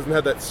 doesn't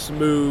have that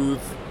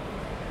smooth.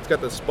 It's got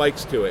the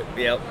spikes to it.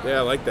 Yep. Yeah,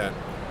 I like that.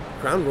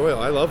 Crown Royal,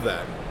 I love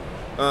that.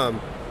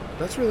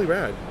 That's really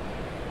rad.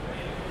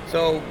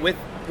 So with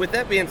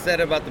that being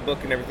said about the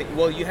book and everything,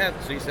 well, you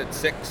said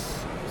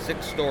six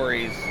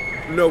stories.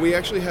 No, we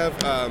actually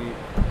have.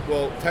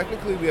 Well,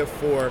 technically we have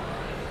 4,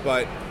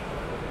 but.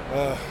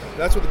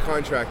 That's what the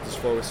contract is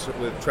for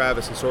with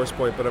Travis and Source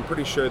Point, but I'm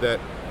pretty sure that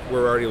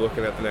we're already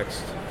looking at the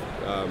next.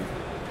 So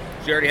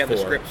you already have 4.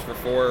 the scripts for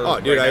 4. Oh,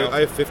 dude, right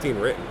I have 15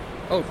 written.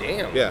 Oh,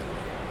 damn. Yeah.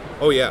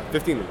 Oh, yeah,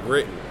 15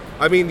 written.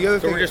 I mean, the other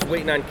thing. So we're just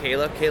waiting on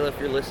Kayla. Kayla, if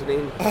you're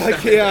listening.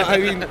 Yeah, I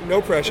mean,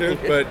 no pressure,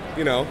 but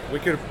you know, we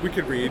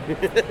could read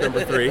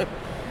number 3.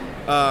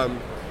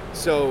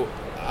 So,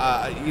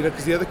 you know,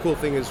 because the other cool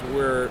thing is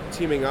we're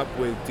teaming up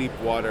with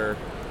Deepwater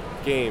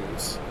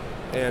Games,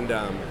 and.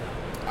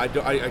 I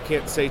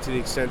can't say to the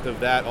extent of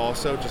that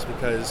also, just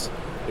because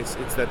it's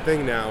that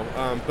thing now.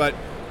 But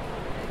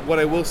what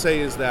I will say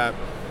is that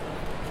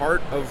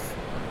part of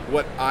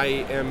what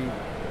I am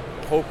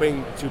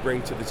hoping to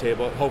bring to the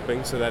table,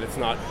 hoping so that it's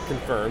not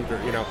confirmed, or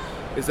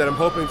is that I'm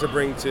hoping to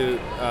bring to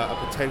a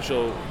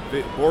potential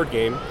board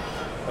game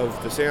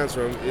of the Seance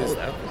Room is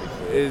that would be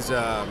cool. is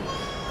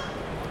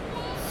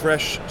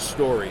fresh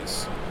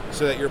stories,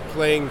 so that you're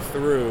playing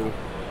through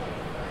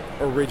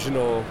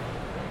original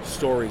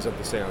stories of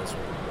the Seance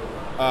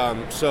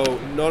Room. So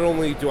not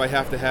only do I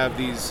have to have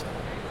these,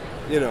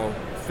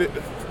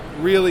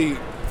 really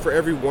for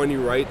every one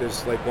you write,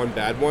 there's like one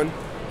bad one.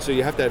 So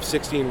you have to have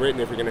 16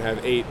 written if you're going to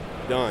have 8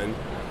 done.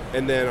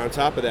 And then on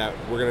top of that,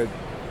 we're going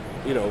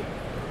to,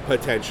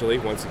 potentially,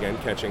 once again,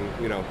 catching,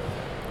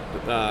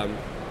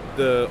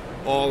 the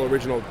all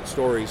original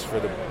stories for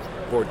the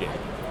board game.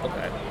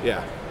 Okay.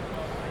 Yeah.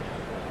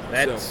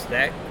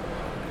 That.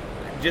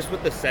 Just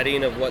with the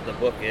setting of what the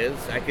book is,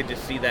 I could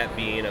just see that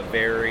being a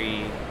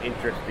very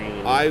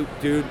interesting.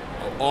 Dude,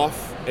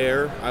 off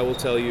air, I will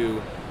tell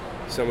you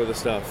some of the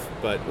stuff,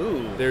 but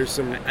there's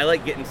some. I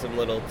like getting some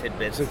little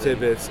tidbits. Some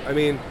tidbits. I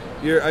mean,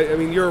 you're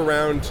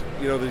around.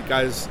 The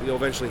guys. You'll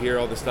eventually hear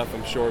all this stuff,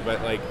 I'm sure.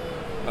 But like,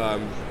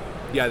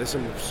 there's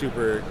some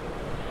super,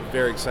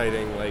 very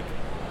exciting. Like,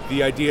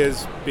 the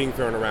ideas being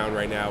thrown around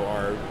right now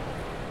are.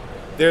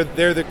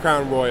 They're the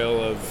crown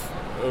royal of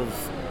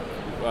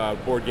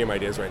board game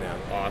ideas right now.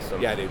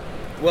 Awesome. Yeah, dude.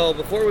 Well,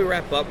 before we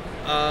wrap up,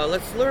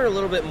 let's learn a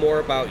little bit more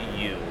about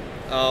you.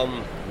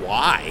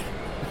 Why?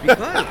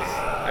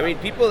 Because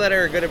people that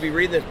are going to be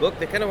reading this book,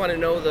 they kind of want to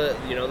know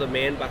the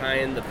man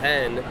behind the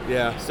pen.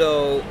 Yeah.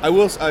 So I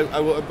will.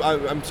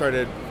 I'm sorry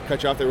to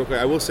cut you off there real quick.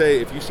 I will say,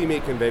 if you see me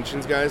at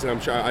conventions, guys, and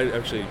I'm sure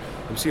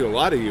I'm seeing a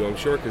lot of you. I'm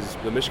sure because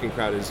the Michigan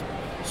crowd is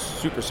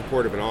super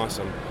supportive and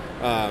awesome.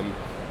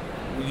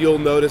 You'll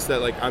notice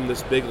that like I'm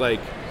this big like.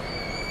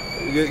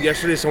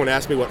 Yesterday, someone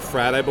asked me what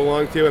frat I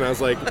belong to, and I was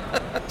like,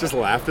 just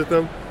laughed at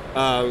them.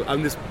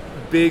 I'm this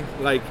big,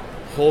 like,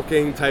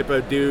 hulking type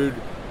of dude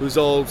who's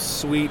all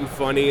sweet and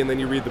funny, and then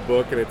you read the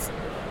book, and it's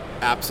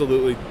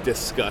absolutely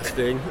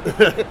disgusting.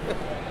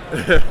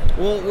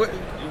 Well,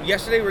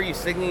 yesterday, were you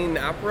singing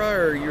opera,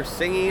 or you're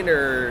singing,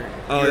 or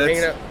you're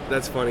hanging out?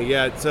 That's funny.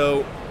 Yeah.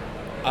 So,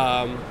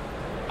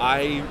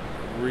 I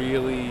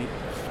really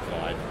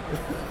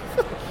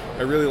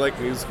like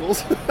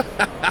musicals.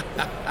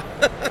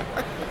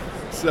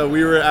 So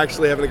we were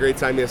actually having a great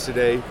time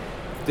yesterday.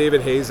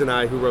 David Hayes and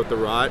I, who wrote The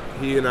Rot,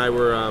 he and I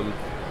were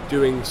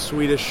doing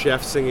Swedish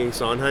Chef singing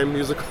Sondheim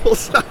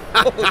musicals.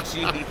 Oh,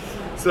 jeez.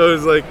 So it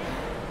was like,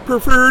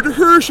 preferred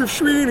Hirsch of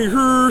Sweeney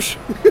Hirsch.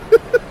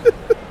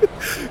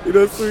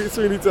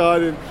 Sweeney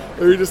Todd, and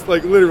we were just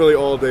like literally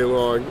all day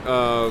long.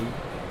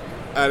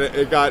 And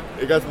it got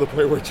to the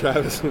point where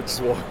Travis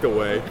just walked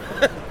away.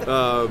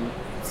 But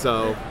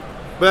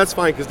that's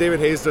fine because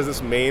David Hayes does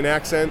this Maine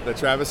accent that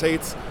Travis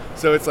hates.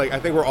 So it's like I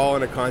think we're all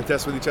in a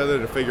contest with each other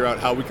to figure out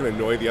how we can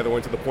annoy the other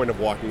one to the point of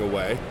walking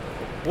away.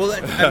 Well,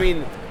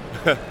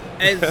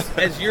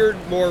 as you're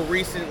more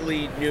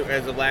recently new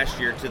as of last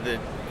year to the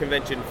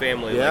convention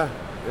family, yeah,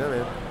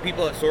 man.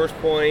 People at Source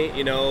Point,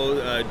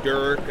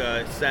 Dirk,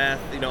 Seth,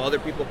 other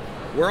people,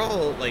 we're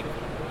all like,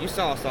 you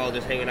saw us all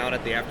just hanging out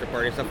at the after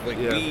party and stuff. Like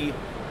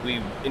we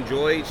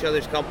enjoy each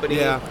other's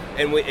company,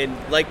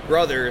 and like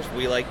brothers,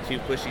 we like to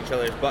push each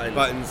other's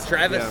buttons.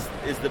 Travis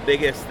is the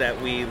biggest that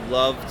we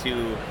love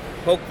to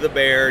poke the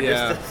bear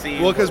just to see.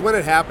 Well, because when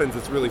it happens,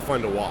 it's really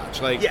fun to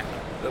watch. Like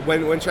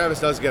when Travis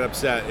does get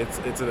upset,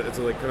 it's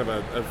a like kind of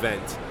an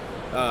event.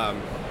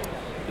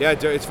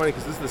 It's funny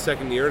because this is the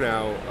second year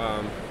now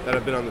that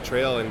I've been on the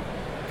trail, and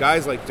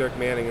guys like Dirk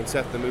Manning and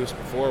Seth the Moose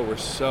before were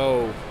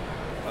so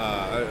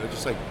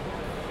just like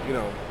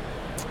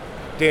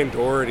Dan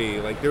Doherty,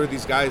 like there were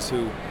these guys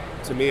who,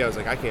 to me, I was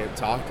like, I can't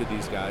talk to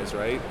these guys,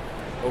 right?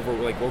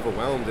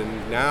 Overwhelmed,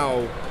 and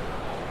now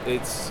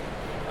it's.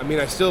 I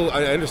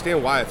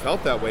understand why I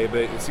felt that way,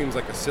 but it seems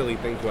like a silly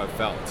thing to have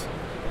felt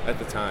at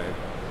the time,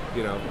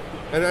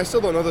 And I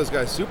still don't know those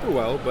guys super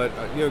well, but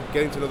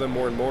getting to know them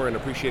more and more and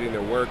appreciating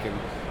their work, and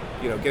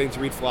getting to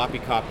read Floppy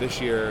Cop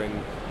this year,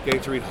 and getting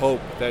to read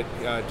Hope that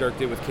Dirk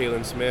did with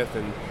Kaylin Smith,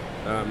 and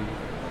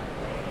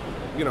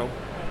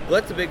Well,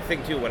 that's a big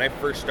thing too. When I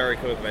first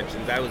started coming to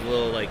conventions, I was a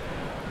little like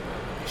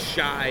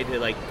shy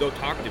to go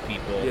talk to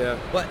people. Yeah.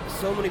 But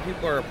so many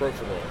people are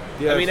approachable.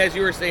 Yes. As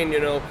you were saying,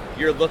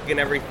 you're looking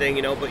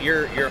everything, but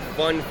you're a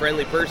fun,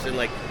 friendly person.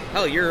 Like,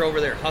 hell, you're over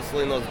there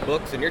hustling those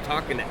books and you're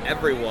talking to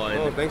everyone.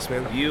 Oh, thanks,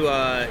 man. You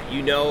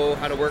know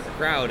how to work a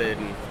crowd,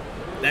 and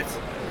that's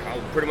how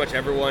pretty much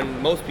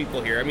everyone, most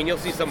people here. You'll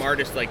see some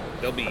artists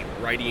they'll be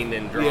writing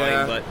and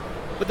drawing, but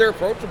they're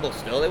approachable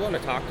still. They want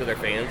to talk to their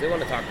fans. They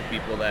want to talk to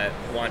people that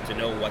want to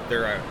know what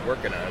they're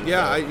working on.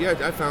 Yeah,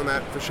 so. I found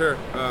that for sure.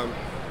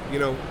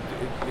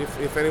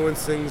 If anyone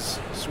sings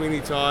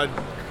Sweeney Todd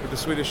with the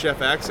Swedish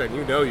Chef accent,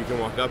 you can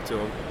walk up to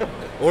him,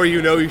 or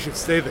you should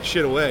stay the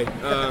shit away.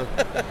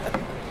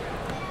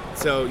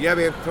 So yeah,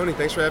 man, Tony,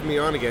 thanks for having me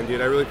on again,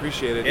 dude. I really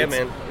appreciate it. Yeah,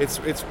 man. It's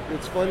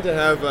fun to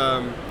have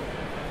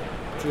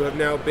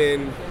now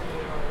been.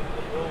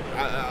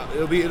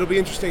 It'll be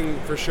interesting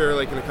for sure.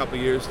 Like in a couple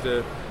of years,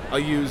 I'll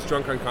use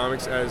Drunk on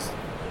Comics as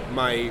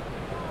my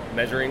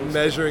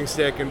measuring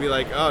stick and be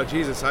like, oh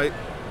Jesus, I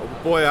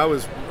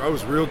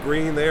was real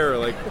green there.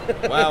 Like,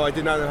 wow, I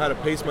did not know how to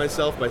pace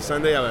myself by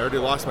Sunday. I already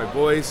lost my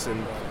voice,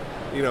 and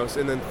you know,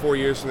 and then 4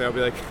 years from now I'll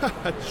be like,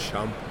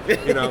 chump,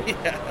 you know.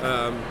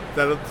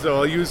 So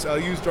I'll use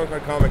Drunk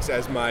on Comics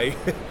as my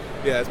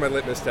as my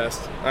litmus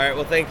test. All right,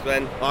 well, thanks,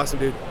 Ben. Awesome,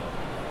 dude.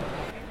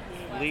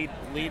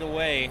 Lead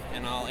away,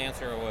 and I'll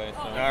answer away. So.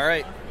 All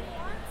right.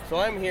 So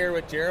I'm here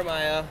with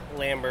Jeremiah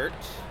Lambert,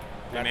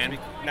 Hey,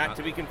 not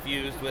to be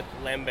confused with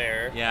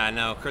Lambert. Yeah,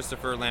 no,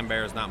 Christopher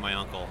Lambert is not my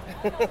uncle.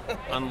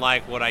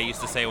 Unlike what I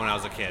used to say when I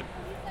was a kid.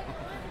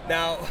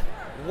 Now,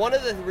 one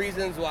of the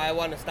reasons why I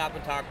want to stop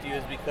and talk to you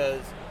is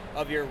because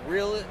of your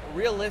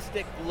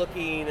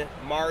realistic-looking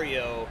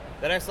Mario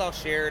that I saw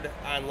shared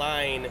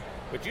online,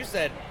 which you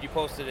said you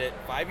posted it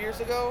 5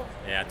 years ago?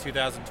 Yeah,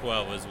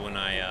 2012 was when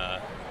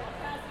I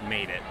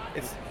made it.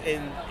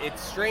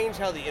 It's strange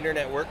how the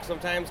internet works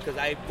sometimes, because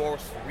I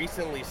most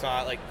recently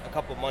saw it like a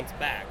couple months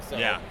back. So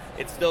yeah.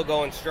 It's still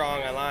going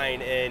strong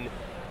online, and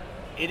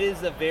it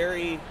is a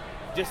very,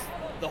 just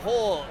the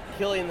whole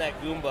killing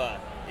that Goomba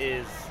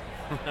is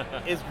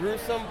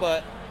gruesome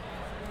but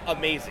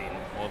amazing.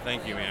 Well,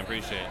 thank you, man. I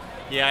appreciate it.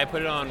 Yeah, I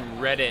put it on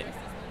Reddit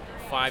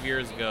 5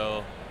 years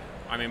ago.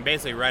 I mean,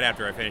 basically right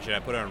after I finished it, I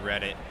put it on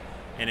Reddit,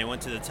 and it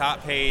went to the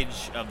top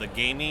page of the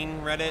gaming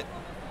Reddit,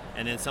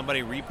 and then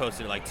somebody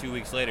reposted it like 2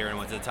 weeks later and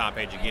went to the top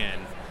page again.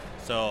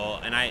 So,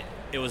 and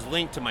it was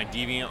linked to my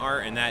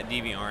DeviantArt, and that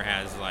DeviantArt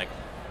has like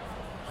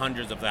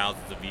hundreds of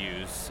thousands of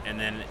views, and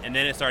then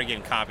it started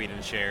getting copied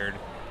and shared,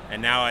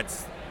 and now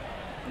it's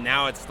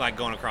like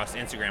going across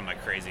Instagram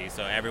like crazy.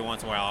 So every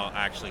once in a while I'll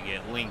actually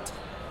get linked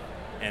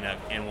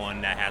in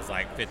one that has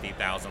like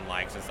 50,000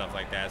 likes and stuff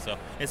like that. So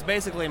it's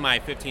basically my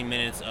 15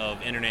 minutes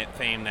of internet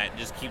fame that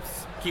just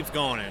keeps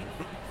going.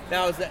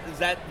 Now, is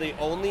that the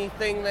only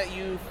thing that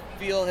you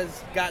feel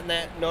has gotten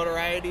that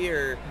notoriety,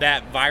 or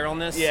that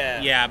viralness?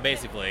 Yeah,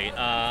 basically.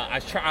 I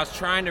was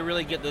trying to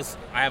really get this.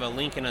 I have a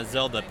Link in a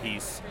Zelda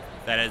piece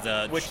that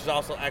is which is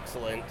also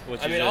excellent.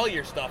 All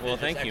your stuff. Well,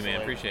 is thank just you,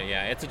 man. excellent. Appreciate it.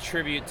 Yeah, it's a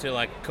tribute to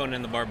like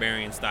Conan the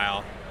Barbarian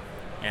style,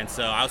 and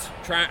so I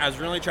was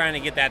really trying to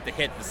get that to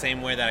hit the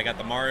same way that I got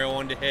the Mario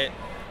one to hit,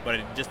 but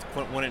it just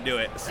wouldn't do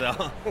it.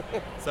 So,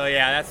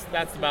 yeah,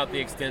 that's about the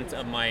extent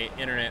of my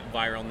internet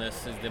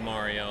viralness is the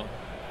Mario.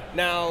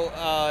 Now,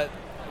 I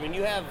mean,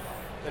 you have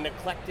an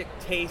eclectic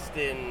taste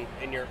in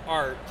your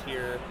art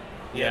here.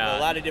 You have a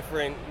lot of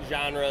different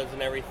genres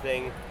and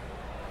everything.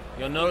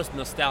 You'll notice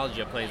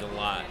nostalgia plays a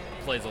lot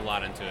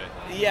into it.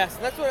 Yes,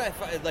 that's what I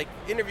find. Like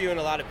interviewing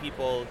a lot of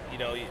people, you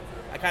know,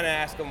 I kind of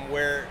ask them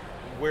where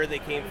they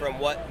came from,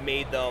 what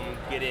made them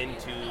get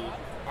into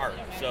art.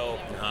 So,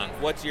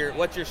 what's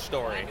your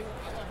story?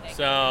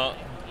 So,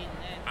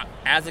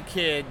 as a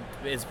kid,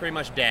 it's pretty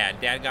much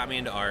Dad. Dad got me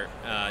into art.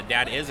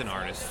 Dad is an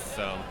artist,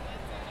 so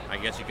I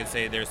guess you could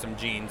say there's some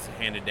genes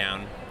handed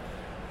down.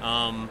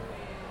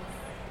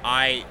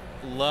 I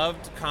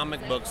loved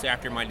comic books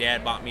after my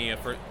dad bought me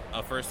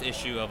a first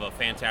issue of a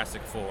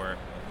Fantastic Four,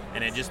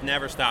 and it just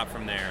never stopped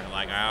from there.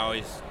 Like, I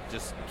always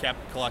just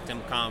kept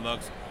collecting comic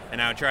books,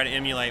 and I would try to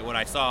emulate what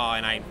I saw,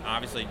 and I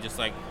obviously just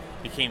like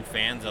became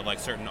fans of like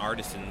certain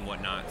artists and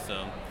whatnot.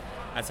 So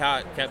that's how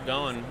it kept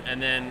going.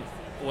 And then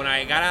when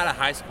I got out of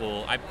high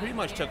school, I pretty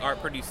much took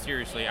art pretty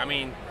seriously. I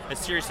mean, as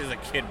serious as a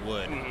kid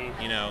would,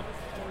 you know,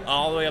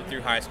 all the way up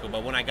through high school.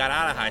 But when I got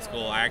out of high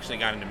school, I actually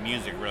got into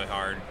music really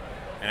hard,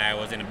 and I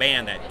was in a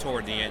band that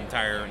toured the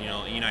entire,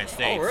 United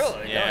States. Oh,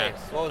 really? Yeah. Nice.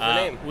 What was the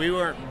name? We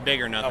weren't big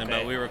or nothing, Okay.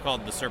 but we were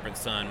called the Serpent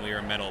Sun. We were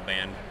a metal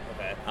band.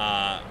 Okay.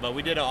 But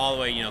we did it all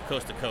the way,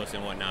 coast to coast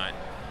and whatnot.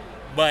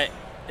 But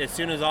as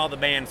soon as all the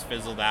bands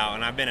fizzled out,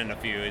 and I've been in a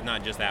few, it's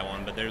not just that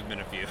one, but there's been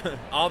a few.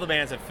 All the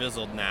bands have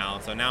fizzled now,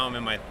 so now I'm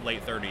in my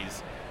late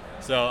 30s.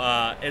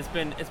 So it's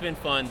been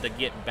fun to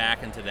get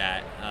back into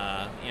that.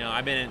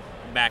 I've been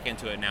back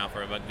into it now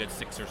for about a good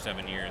 6 or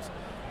 7 years,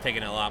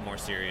 taking it a lot more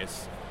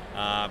serious.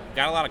 Got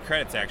a lot of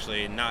credits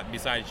actually, not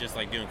besides just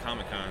like doing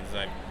Comic Cons.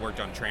 I've worked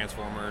on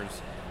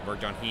Transformers,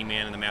 worked on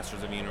He-Man and the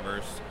Masters of the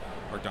Universe,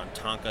 worked on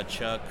Tonka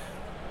Chuck.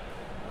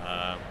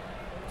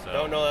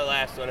 Don't know that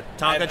last one.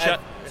 Tonka Chuck.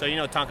 So you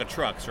know Tonka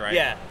Trucks, right?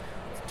 Yeah.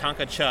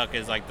 Tonka Chuck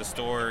is like the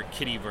store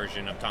kiddie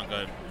version of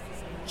Tonka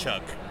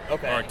Chuck.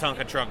 Okay. Or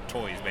Tonka Truck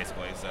toys,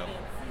 basically.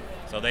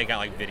 So they got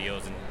like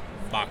videos and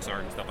box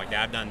art and stuff like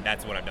that.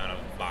 That's what I've done of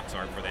box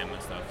art for them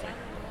and stuff. So.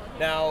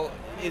 Now,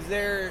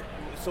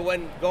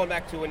 when going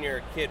back to when you were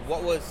a kid,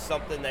 what was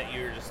something that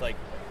you were just like,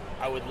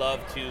 I would love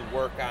to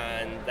work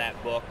on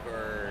that book,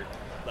 or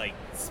like,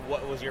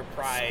 what was your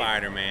pride?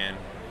 Spider-Man.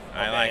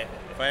 Okay.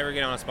 If I ever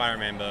get on a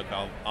Spider-Man book,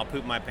 I'll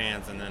poop my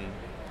pants and then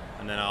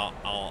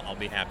I'll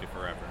be happy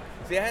forever.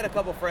 See, I had a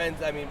couple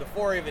friends. I mean,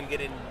 before even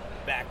getting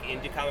back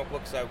into comic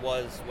books, I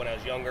was when I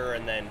was younger,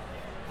 and then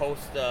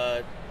post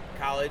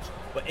college.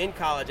 But in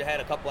college, I had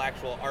a couple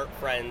actual art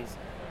friends,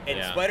 and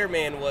Yeah.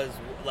 Spider-Man was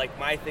like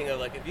my thing of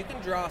like, if you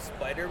can draw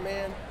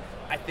Spider-Man,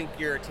 I think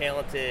you're a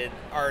talented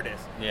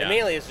artist. Yeah. And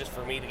mainly it's just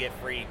for me to get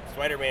free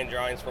Spider-Man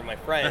drawings from my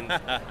friends.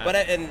 But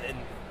and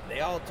they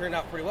all turned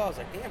out pretty well. I was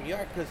like, damn, you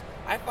are, because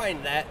I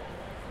find that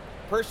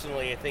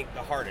personally, I think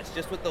the hardest,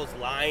 just with those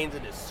lines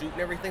and his suit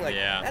and everything. Like,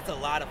 Yeah. that's a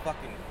lot of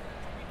fucking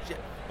shit.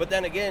 But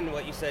then again,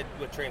 what you said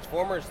with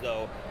Transformers,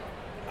 though,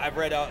 I've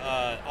read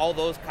all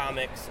those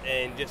comics,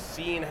 and just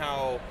seeing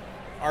how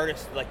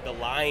artists like the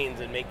lines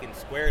and making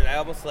squares, I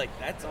almost like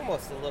that's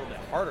almost a little bit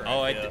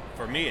harder.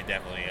 For me it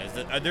definitely is.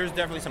 There's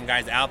definitely some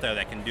guys out there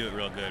that can do it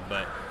real good,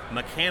 but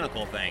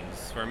mechanical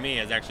things for me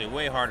is actually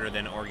way harder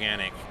than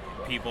organic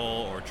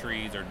people or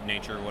trees or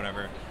nature or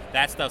whatever.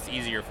 That stuff's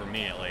easier for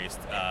me at least.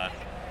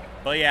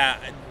 But yeah,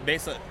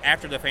 basically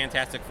after the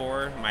Fantastic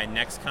Four, my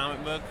next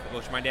comic book,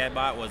 which my dad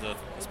bought, was a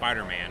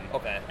Spider-Man.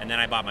 Okay. And then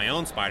I bought my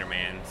own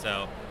Spider-Man,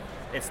 so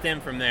it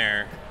stemmed from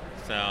there.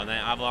 So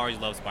then I've always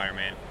loved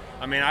Spider-Man.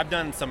 I mean, I've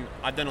done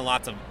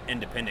lots of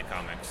independent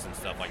comics and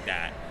stuff like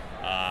that.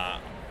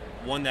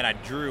 One that I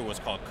drew was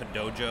called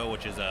Kodojo,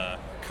 which is a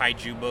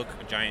kaiju book,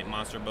 a giant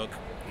monster book.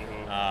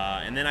 Mm-hmm.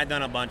 And then I've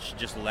done a bunch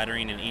just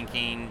lettering and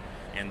inking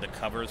and the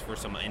covers for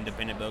some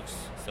independent books.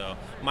 So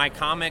my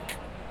comic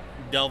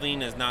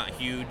delving is not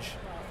huge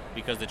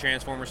because the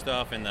Transformer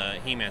stuff and the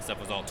He-Man stuff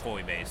was all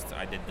toy based.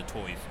 I did the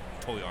toy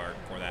art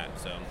for that.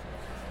 So,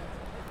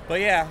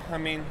 but yeah, I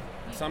mean,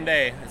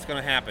 someday it's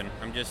gonna happen.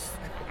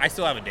 I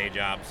still have a day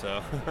job,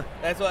 so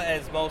that's what,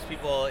 as most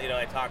people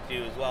I talk to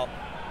as well,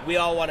 we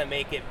all want to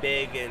make it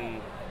big,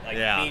 and like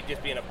me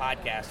just being a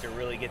podcaster,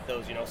 really get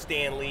those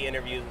Stan Lee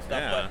interviews and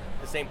stuff. Yeah. But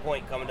at the same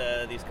point, coming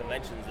to these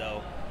conventions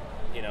though,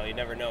 you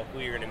never know who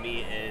you're going to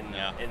meet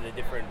and the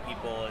different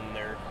people and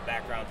their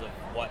backgrounds of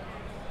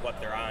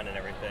what they're on and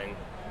everything.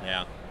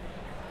 Yeah,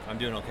 I'm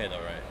doing okay though,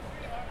 right?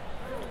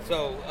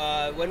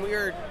 So when we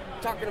were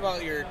talking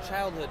about your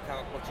childhood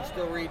comic books, you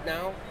still read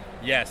now?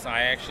 Yes,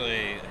 I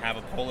actually have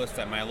a pull list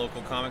at my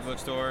local comic book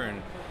store,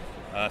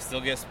 and still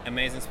get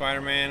Amazing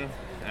Spider-Man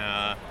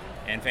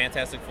and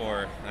Fantastic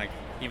Four. Like,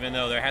 even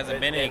though there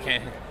hasn't been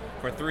any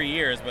for 3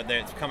 years, but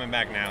it's coming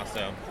back now.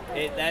 So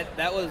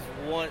that was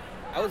one.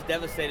 I was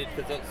devastated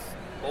because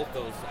both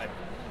those I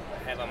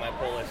have on my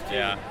pull list too.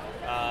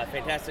 Yeah.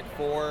 Fantastic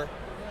Four.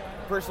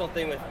 Personal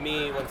thing with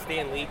me, when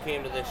Stan Lee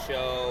came to this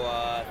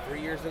show 3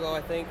 years ago,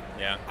 I think.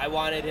 Yeah. I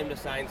wanted him to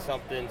sign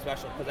something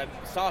special because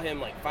I saw him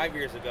like 5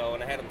 years ago,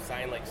 and I had him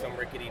sign like some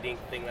rickety-dink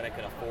thing that I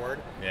could afford.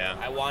 Yeah.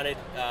 I wanted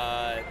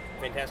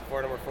Fantastic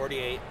Four number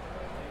 48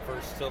 for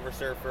Silver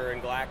Surfer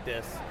and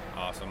Galactus.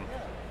 Awesome.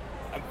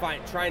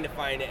 I'm trying to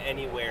find it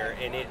anywhere,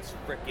 and it's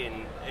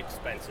freaking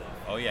expensive.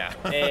 Oh yeah.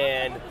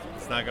 And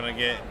it's not gonna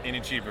get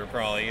any cheaper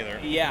probably either.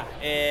 Yeah,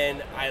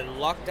 and I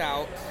lucked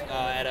out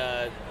at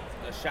a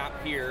shop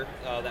here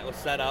that was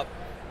set up.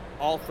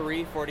 All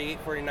three, 48,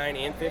 49,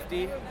 and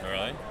 50.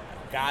 Really?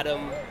 Got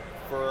them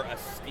for a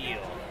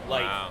steal.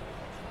 Like, wow.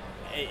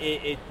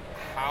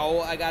 How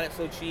I got it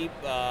so cheap,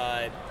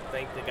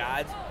 thank the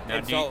gods. Now,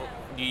 and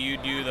do you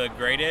do the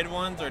graded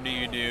ones, or do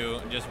you do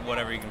just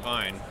whatever you can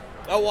find?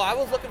 Oh, well, I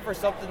was looking for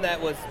something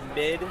that was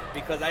mid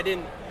because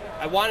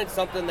I wanted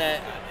something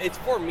that, it's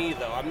for me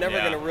though. I'm never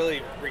going to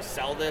really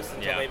resell this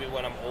until maybe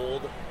when I'm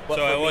old. But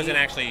so it wasn't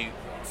actually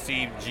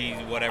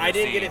CG whatever. I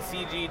didn't get it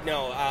CG'd,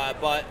 no.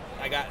 But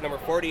I got number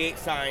 48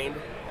 signed,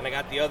 and I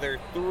got the other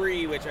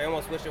 3, which I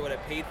almost wish I would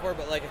have paid for.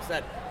 But like I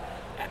said,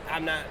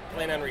 I'm not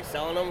planning on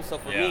reselling them. So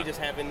for me, just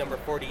having number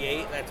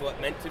 48, that's what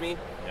meant to me.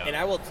 Yeah. And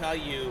I will tell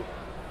you,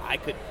 I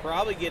could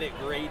probably get it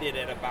graded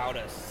at about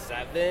a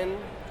 7.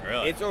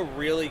 Really? It's a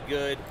really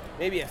good,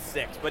 maybe a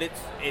 6, but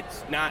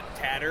it's not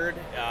tattered.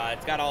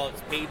 It's got all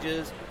its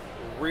pages,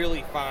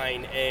 really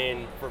fine.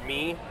 And for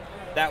me,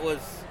 that was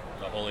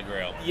the Holy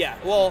Grail. Yeah.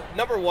 Well,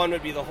 number 1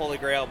 would be the Holy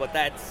Grail, but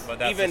that's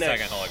even the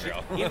second Holy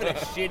Grail. Even a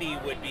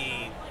shitty would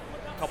be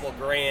a couple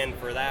grand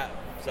for that.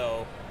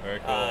 So very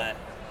cool.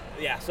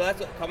 Yeah. So that's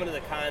what coming to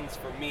the cons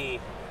for me.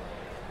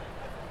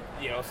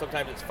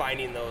 Sometimes it's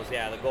finding those,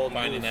 the golden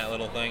finding goose. that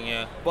little thing,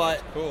 yeah.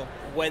 But cool.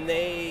 When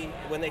they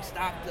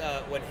stopped,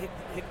 when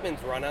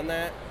Hickman's run on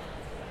that,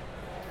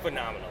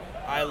 phenomenal.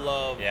 I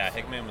love. Yeah,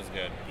 Hickman was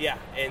good. Yeah,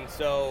 and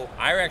so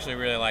I actually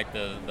really like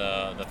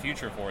the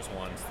Future Force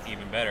ones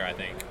even better. I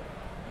think.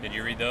 Did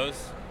you read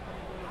those?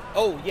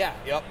 Oh yeah,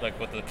 yep. Like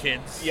with the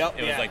kids. Yep.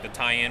 It was like the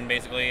tie-in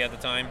basically at the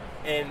time.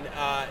 And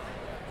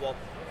well,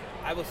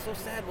 I was so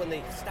sad when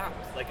they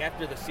stopped, like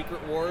after the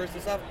Secret Wars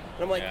and stuff.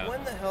 And I'm like,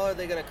 when the hell are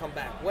they going to come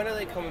back? When are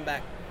they coming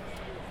back?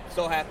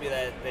 So happy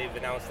that they've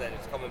announced that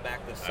it's coming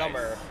back this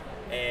summer.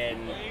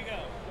 And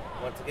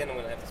once again, I'm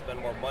going to have to spend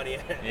more money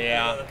at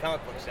the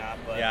comic book shop.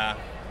 But. Yeah.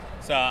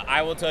 So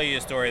I will tell you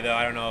a story, though.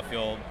 I don't know if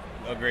you'll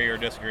agree or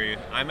disagree.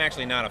 I'm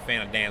actually not a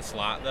fan of Dan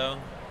Slott, though.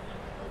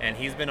 And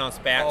he's been on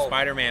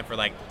Spider-Man for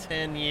like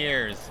 10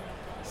 years.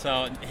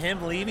 So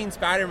him leaving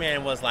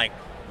Spider-Man was like,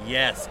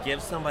 yes,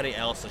 give somebody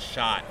else a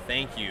shot.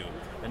 Thank you.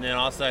 And then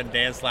all of a sudden,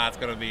 Dan Slott's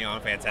going to be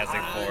on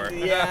Fantastic Four.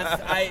 Yes,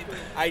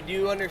 I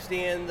do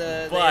understand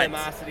the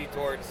animosity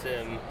towards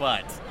him.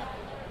 But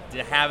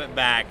to have it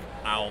back,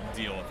 I'll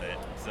deal with it.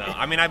 So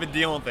I mean, I've been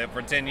dealing with it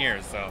for 10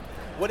 years. So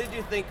what did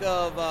you think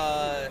of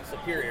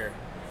Superior?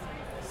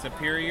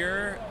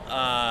 Superior,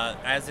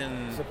 as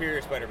in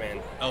Superior Spider-Man.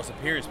 Oh,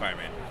 Superior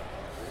Spider-Man.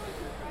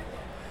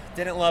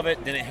 Didn't love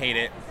it. Didn't hate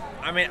it.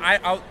 I mean,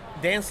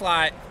 Dan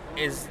Slott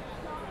is.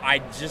 I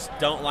just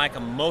don't like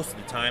him most of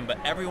the time, but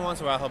every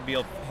once in a while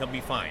he'll be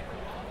fine.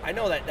 I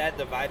know that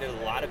divided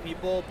a lot of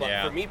people,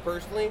 but for me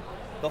personally,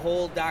 the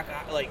whole Doc,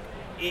 like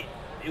it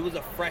was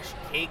a fresh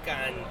take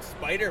on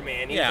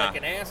Spider-Man. He was Yeah. like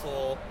an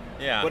asshole.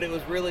 Yeah. But it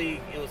was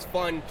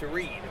fun to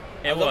read.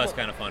 It was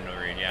kind of fun to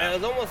read, yeah. I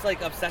was almost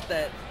like upset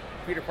that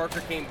Peter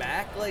Parker came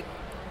back. Like,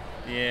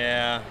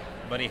 Yeah,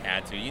 but he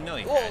had to. You know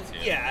he well, had to.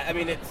 yeah. I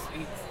mean, he's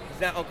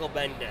not Uncle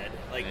Ben dead.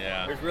 Like,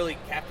 Yeah. there's really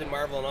Captain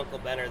Marvel and Uncle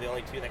Ben are the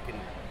only two that can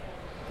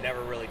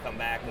never really come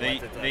back.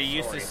 unless it's a They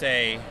used to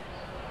story. say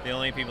the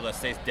only people that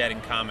stays dead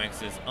in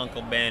comics is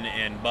Uncle Ben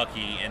and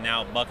Bucky, and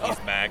now Bucky's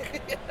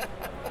back.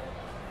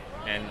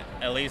 And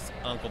at least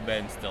Uncle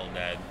Ben's still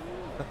dead.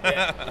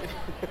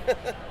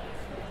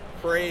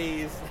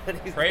 Praise. that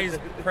he's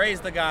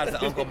Praise the gods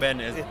that Uncle Ben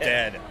is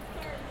dead.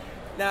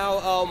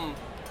 Now,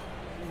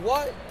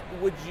 what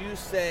would you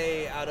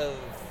say out of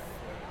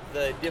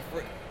the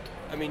different?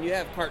 I mean, you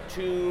have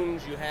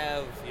cartoons, you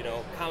have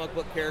comic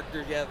book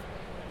characters. You have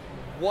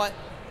what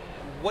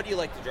do you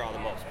like to draw the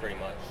most, pretty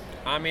much?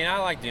 I mean, I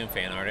like doing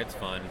fan art. It's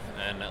fun,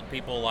 and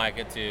people like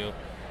it too.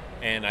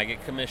 And I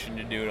get commissioned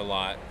to do it a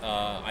lot.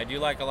 I do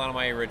like a lot of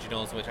my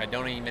originals, which I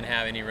don't even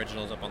have any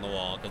originals up on the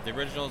wall because the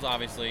originals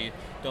obviously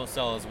don't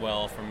sell as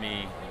well for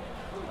me.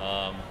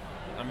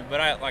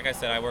 But like I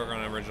said, I work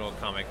on original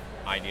comic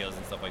ideas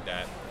and stuff like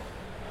that.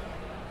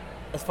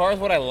 As far as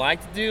what I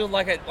like to do,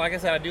 like I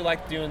said, I do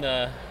like doing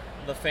the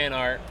fan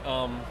art.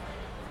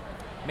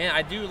 Man,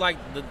 I do like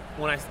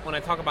when I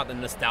talk about the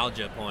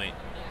nostalgia point,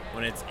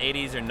 when it's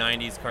 80s or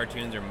 90s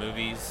cartoons or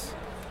movies.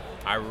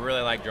 I really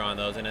like drawing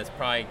those, and it's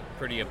probably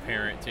pretty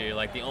apparent too.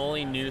 Like the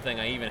only new thing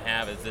I even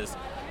have is this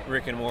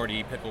Rick and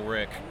Morty Pickle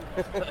Rick.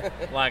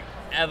 Like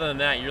other than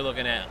that, you're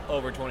looking at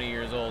over 20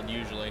 years old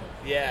usually.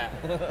 Yeah.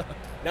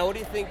 Now, what do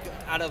you think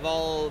out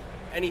of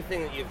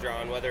anything that you've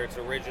drawn, whether it's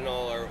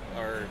original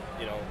or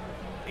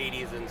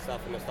 80s and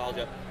stuff and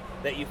nostalgia,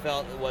 that you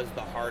felt was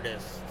the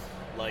hardest,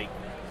 like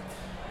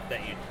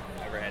that you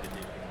ever had to do?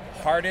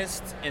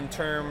 Hardest in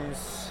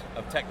terms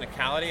of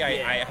technicality,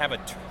 Yeah. I have a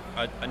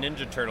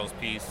Ninja Turtles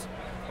piece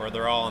where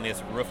they're all on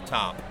this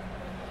rooftop,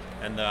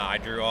 and I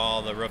drew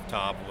all the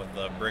rooftop with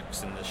the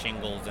bricks and the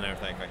shingles and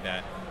everything like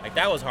that. Like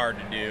that was hard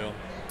to do.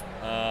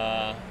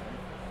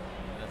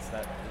 That's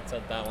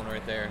that one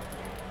right there.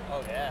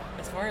 Oh yeah.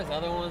 As far as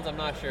other ones, I'm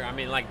not sure. I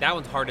mean, like that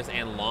one's hardest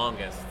and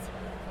longest.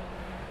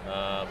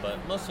 But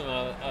most of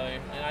them,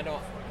 and I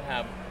don't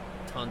have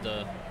tons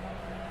of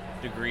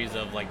degrees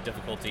of like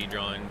difficulty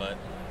drawing, but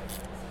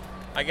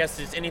I guess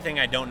it's anything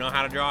I don't know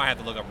how to draw, I have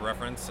to look up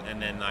reference,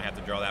 and then I have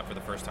to draw that for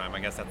the first time. I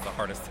guess that's the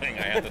hardest thing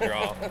I have to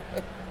draw.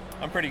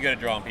 I'm pretty good at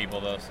drawing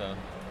people, though, so.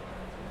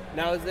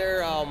 Now, is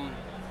there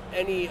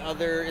any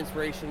other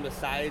inspiration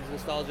besides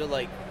nostalgia?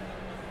 Like,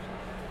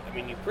 I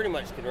mean, you pretty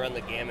much can run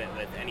the gamut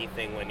with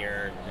anything when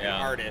you're an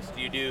artist.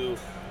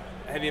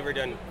 Have you ever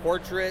done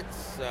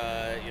portraits,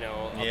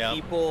 of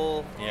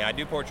people? Yeah, I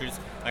do portraits.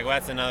 Like,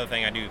 that's another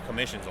thing I do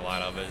commissions a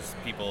lot of is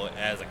people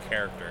as a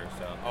character,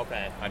 so.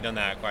 Okay. I've done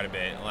that quite a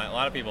bit. A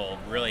lot of people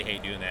really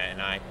hate doing that,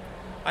 and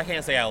I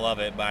can't say I love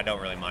it, but I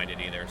don't really mind it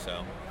either,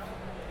 so.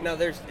 Now,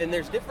 there's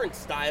different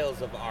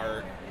styles of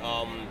art,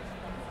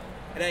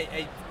 and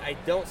I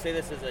don't say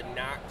this as a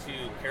knock to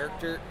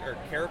character or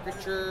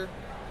caricature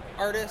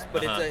artists,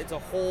 but it's a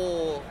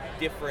whole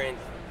different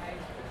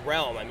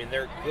realm. I mean,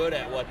 they're good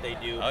at what they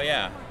do. Oh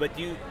yeah. But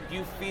do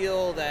you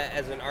feel that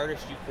as an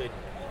artist you could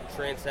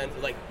transcend,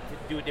 like, to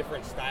do a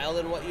different style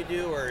than what you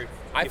do, or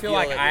I feel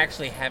like I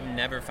actually have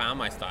never found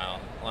my style.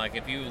 Like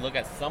if you look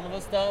at some of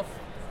the stuff,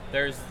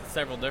 there's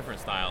several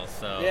different styles.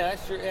 So yeah,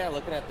 that's true. Yeah,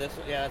 looking at this,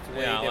 that's way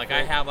different. Like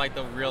I have like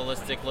the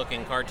realistic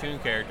looking cartoon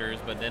characters,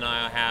 but then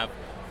I have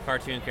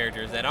cartoon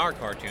characters that are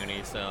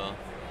cartoony. So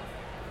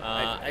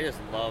I just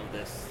love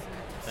this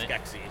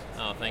Skeksis.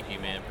 Oh, thank you,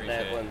 man.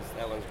 Appreciate it.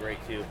 That one's great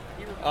too.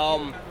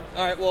 All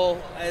right.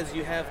 Well, as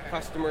you have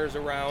customers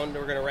around,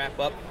 we're gonna wrap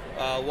up.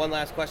 One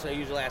last question I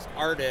usually ask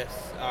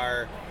artists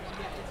are: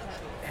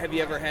 have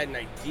you ever had an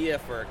idea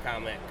for a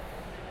comic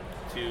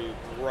to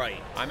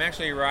write? I'm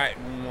actually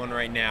writing one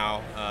right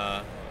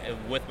now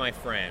with my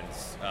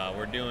friends.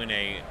 We're doing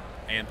a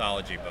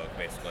anthology book,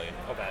 basically.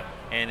 Okay.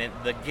 And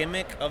the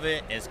gimmick of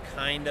it is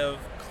kind of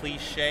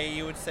cliche,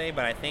 you would say,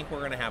 but I think we're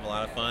going to have a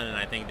lot of fun, and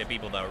I think the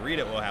people that read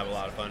it will have a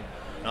lot of fun.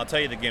 And I'll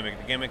tell you the gimmick.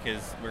 The gimmick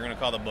is we're going to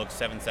call the book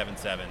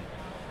 777,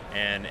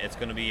 and it's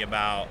going to be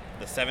about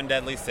the 7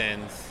 deadly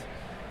sins.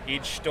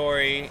 Each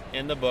story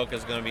in the book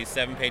is going to be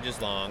 7 pages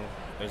long.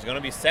 There's going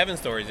to be 7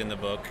 stories in the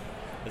book.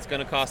 It's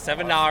going to cost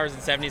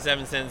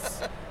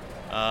 $7.77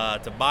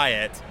 to buy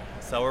it.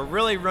 So we're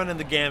really running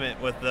the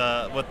gamut with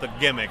the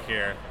gimmick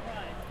here.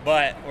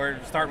 But we're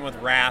starting with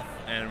wrath,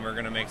 and we're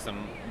going to make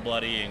some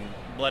bloody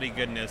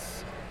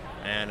goodness,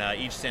 and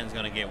each sin's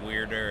going to get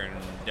weirder and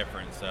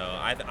different. So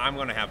I'm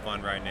going to have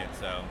fun writing it.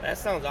 So that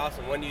sounds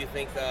awesome. When do you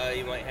think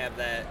you might have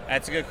that?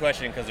 That's a good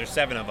question because there's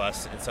 7 of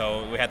us, and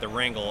so we have to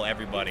wrangle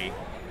everybody.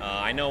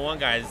 I know one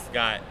guy's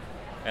got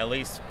at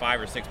least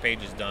 5 or 6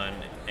 pages done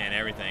and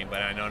everything,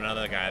 but I know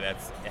another guy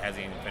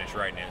hasn't even finished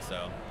writing it.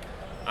 So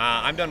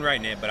I'm done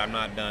writing it, but I'm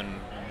not done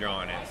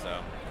drawing it. So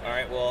All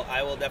right, well,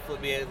 I will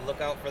definitely be a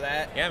lookout for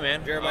that. Yeah,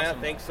 man. Jeremiah,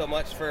 Awesome. thanks so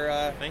much for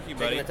Thank you, taking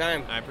buddy. the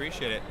time. I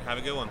appreciate it. Have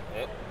a good one.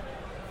 Yep.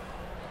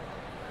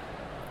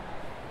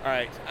 All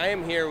right, I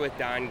am here with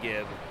Don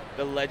Gibb,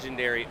 the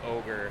legendary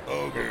ogre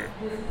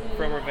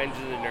from Revenge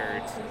of the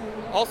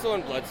Nerds, also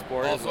in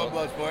Bloodsport. as Also,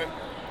 well. Bloodsport.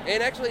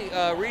 And actually,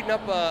 reading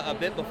up a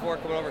bit before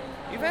coming over,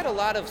 you've had a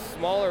lot of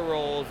smaller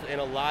roles in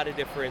a lot of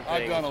different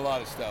things. I've done a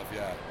lot of stuff,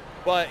 yeah.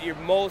 But you're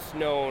most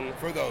known,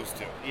 For those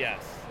two. yes.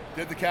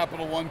 Did the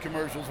Capital One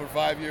commercials for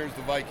 5 years,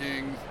 the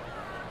Vikings.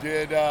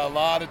 Did a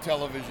lot of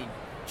television.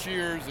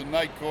 Cheers and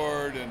Night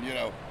Court and,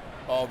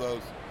 all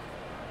those.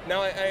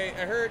 Now, I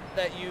heard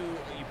that you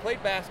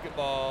played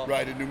basketball,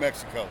 Right, in New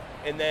Mexico.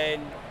 and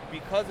then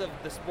because of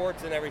the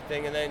sports and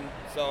everything, and then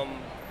some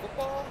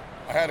football,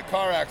 I had a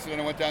car accident.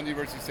 I went down to the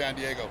University of San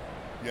Diego,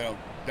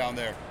 down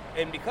there.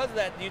 and because of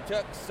that, you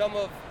took some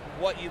of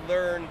what you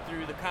learned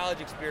through the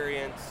college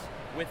experience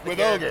with the With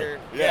character. Ogre,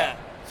 yeah.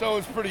 So it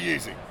was pretty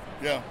easy.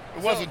 Yeah,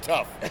 it wasn't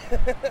tough.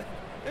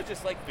 It's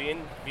just like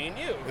being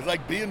you. It's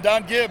like being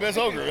Don Gibb as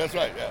Ogre. That's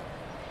right, yeah.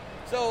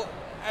 So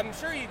I'm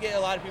sure you get a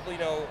lot of people,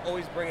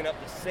 always bringing up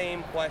the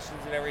same questions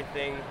and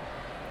everything.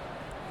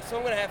 So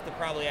I'm going to have to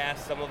probably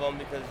ask some of them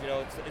because,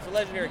 it's a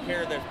legendary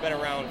character that's been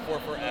around for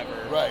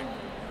forever. Right.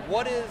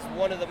 What is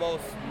one of the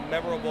most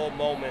memorable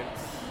moments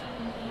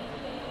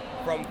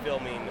from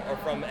filming or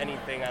from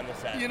anything on the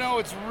set?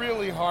 It's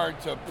really hard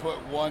to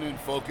put one in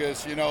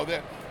focus.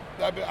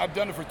 I've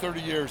done it for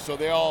 30 years, so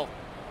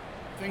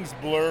things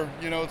blur.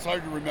 It's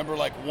hard to remember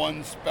like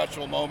one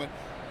special moment.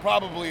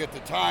 Probably at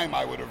the time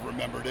I would have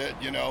remembered it,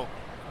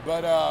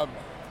 But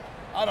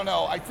I don't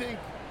know. I think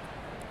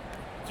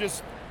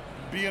just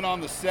being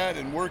on the set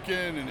and working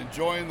and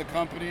enjoying the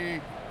company,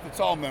 it's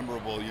all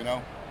memorable,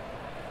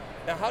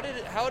 Now, how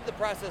did the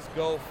process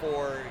go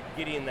for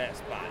getting that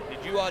spot?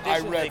 Did you audition?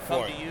 I Did read they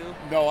come for it. to you?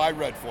 No, I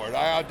read for it.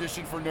 I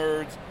auditioned for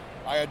Nerds.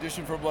 I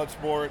auditioned for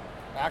Bloodsport.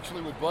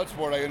 Actually, with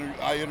Bloodsport,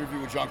 I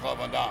interviewed with Jean-Claude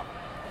Van Damme.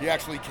 He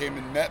actually came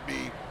and met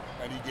me,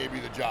 and he gave me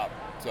the job.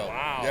 So,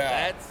 Wow,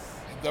 yeah. that's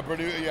The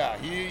producer, yeah,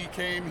 he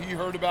came, he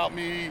heard about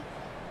me,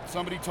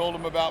 somebody told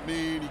him about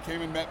me, and he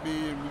came and met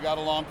me, and we got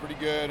along pretty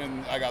good,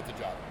 and I got the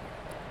job.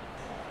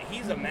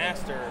 he's a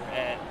master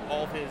at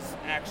all of his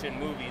action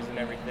movies and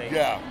everything.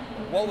 Yeah.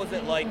 What was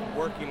it like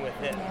working with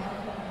him?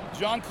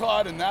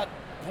 Jean-Claude, in that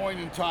point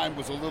in time,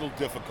 was a little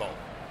difficult.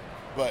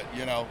 But,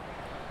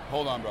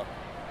 hold on, bro.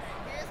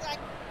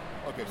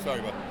 Okay,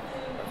 sorry, bud.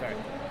 Sorry.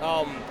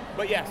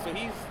 But yeah, so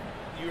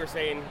you were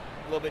saying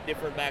a little bit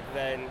different back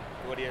then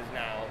what he is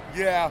now.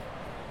 Yeah.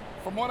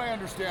 From what I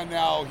understand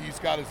now, he's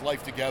got his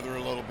life together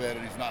a little bit,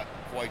 and he's not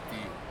quite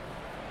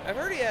I've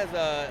heard he has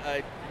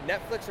a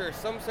Netflix or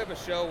some type of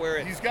show where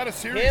it's He's got a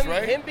series,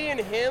 right? him being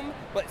him,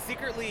 but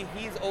secretly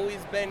he's always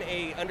been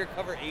a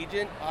undercover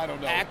agent. I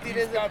don't know. Acted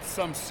He's as got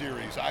some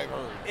series, I've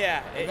heard.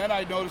 Yeah. And then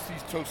I noticed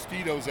these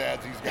Tostitos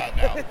ads he's got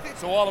now.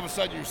 So all of a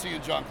sudden you're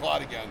seeing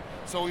Jean-Claude again.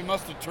 So he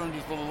must have turned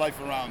his little life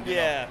around.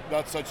 Yeah.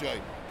 Not such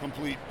a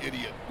complete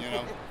idiot,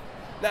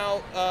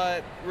 Now,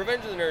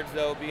 Revenge of the Nerds,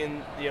 though,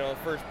 being the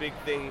first big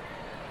thing,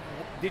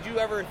 did you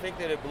ever think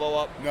that it'd blow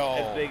up No.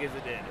 as big as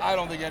it did? I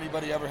don't think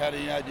anybody ever had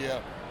any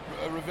idea.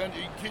 Revenge.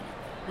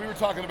 We were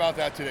talking about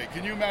that today.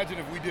 Can you imagine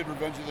if we did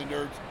Revenge of the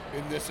Nerds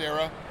in this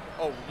era?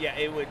 Oh yeah,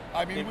 it would.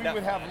 I mean, we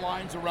would have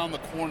lines around the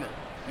corner.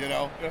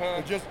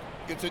 Uh-huh.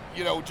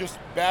 Just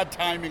bad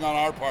timing on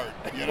our part.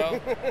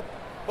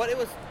 But it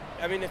was.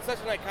 I mean, it's such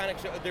an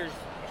iconic show. There's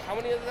how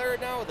many are there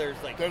now?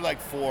 There's like. They're like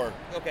 4.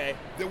 Okay.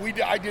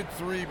 I did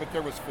 3, but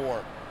there was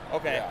 4.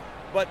 Okay. Yeah.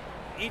 But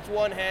each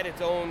one had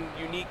its own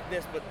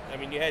uniqueness. But I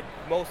mean, you had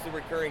mostly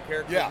recurring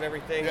characters Yeah. and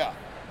everything. Yeah.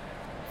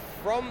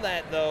 From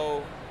that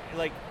though,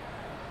 like.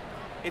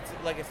 It's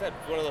like I said,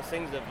 one of those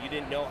things of you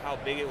didn't know how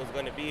big it was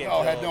going to be.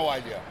 No, had no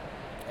idea.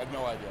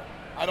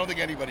 I don't think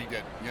anybody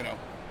did.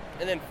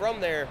 And then from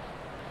there,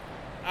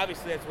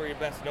 obviously that's where you're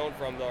best known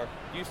from. Though,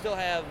 do you still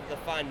have the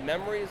fond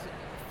memories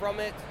from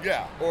it?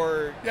 Yeah.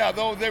 Or Yeah,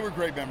 though they were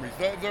great memories.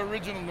 The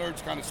original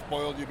Nerds kind of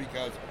spoiled you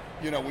because,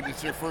 when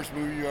it's your first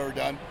movie you've ever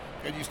done,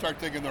 and you start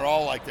thinking they're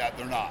all like that,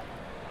 they're not.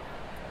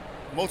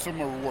 Most of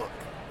them are work.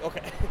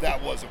 okay.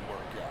 That wasn't work,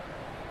 yeah.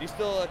 Do you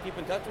still keep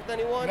in touch with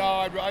anyone? No,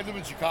 I live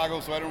in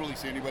Chicago, so I don't really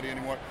see anybody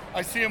anymore.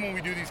 I see them when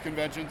we do these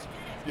conventions.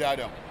 Yeah, I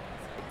don't.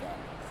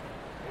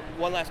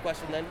 One last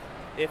question then.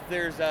 If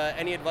there's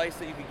any advice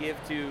that you could give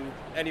to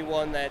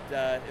anyone that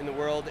in the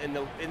world, in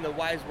the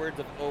wise words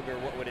of Ogre,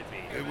 what would it be?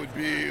 It would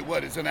be,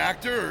 what, as an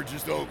actor or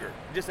just Ogre?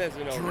 Just as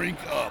an Ogre. Drink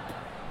up.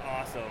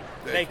 Awesome.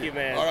 Thank you,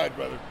 man. All right,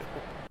 brother.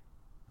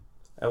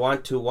 I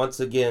want to once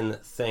again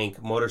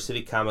thank Motor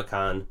City Comic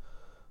Con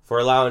for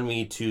allowing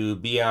me to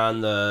be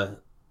on the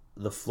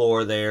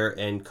floor there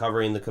and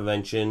covering the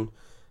convention,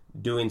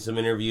 doing some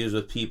interviews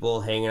with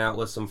people, hanging out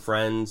with some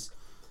friends,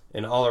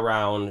 and all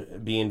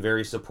around being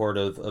very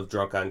supportive of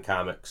Drunk on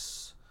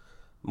Comics.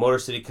 Motor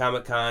City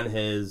Comic Con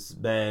has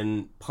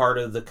been part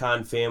of the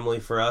con family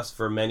for us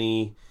for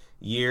many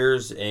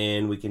years,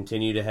 and we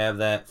continue to have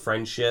that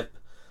friendship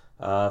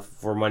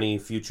for many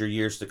future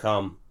years to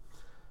come.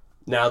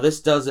 Now, this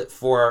does it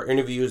for our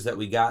interviews that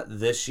we got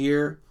this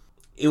year.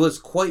 It was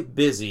quite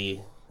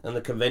busy on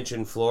the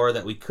convention floor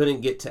that we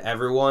couldn't get to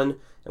everyone,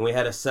 and we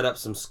had to set up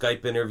some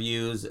Skype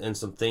interviews and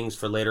some things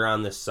for later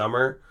on this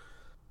summer.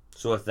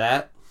 So with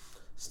that,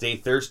 stay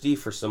thirsty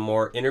for some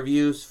more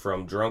interviews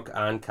from Drunk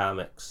on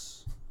Comics.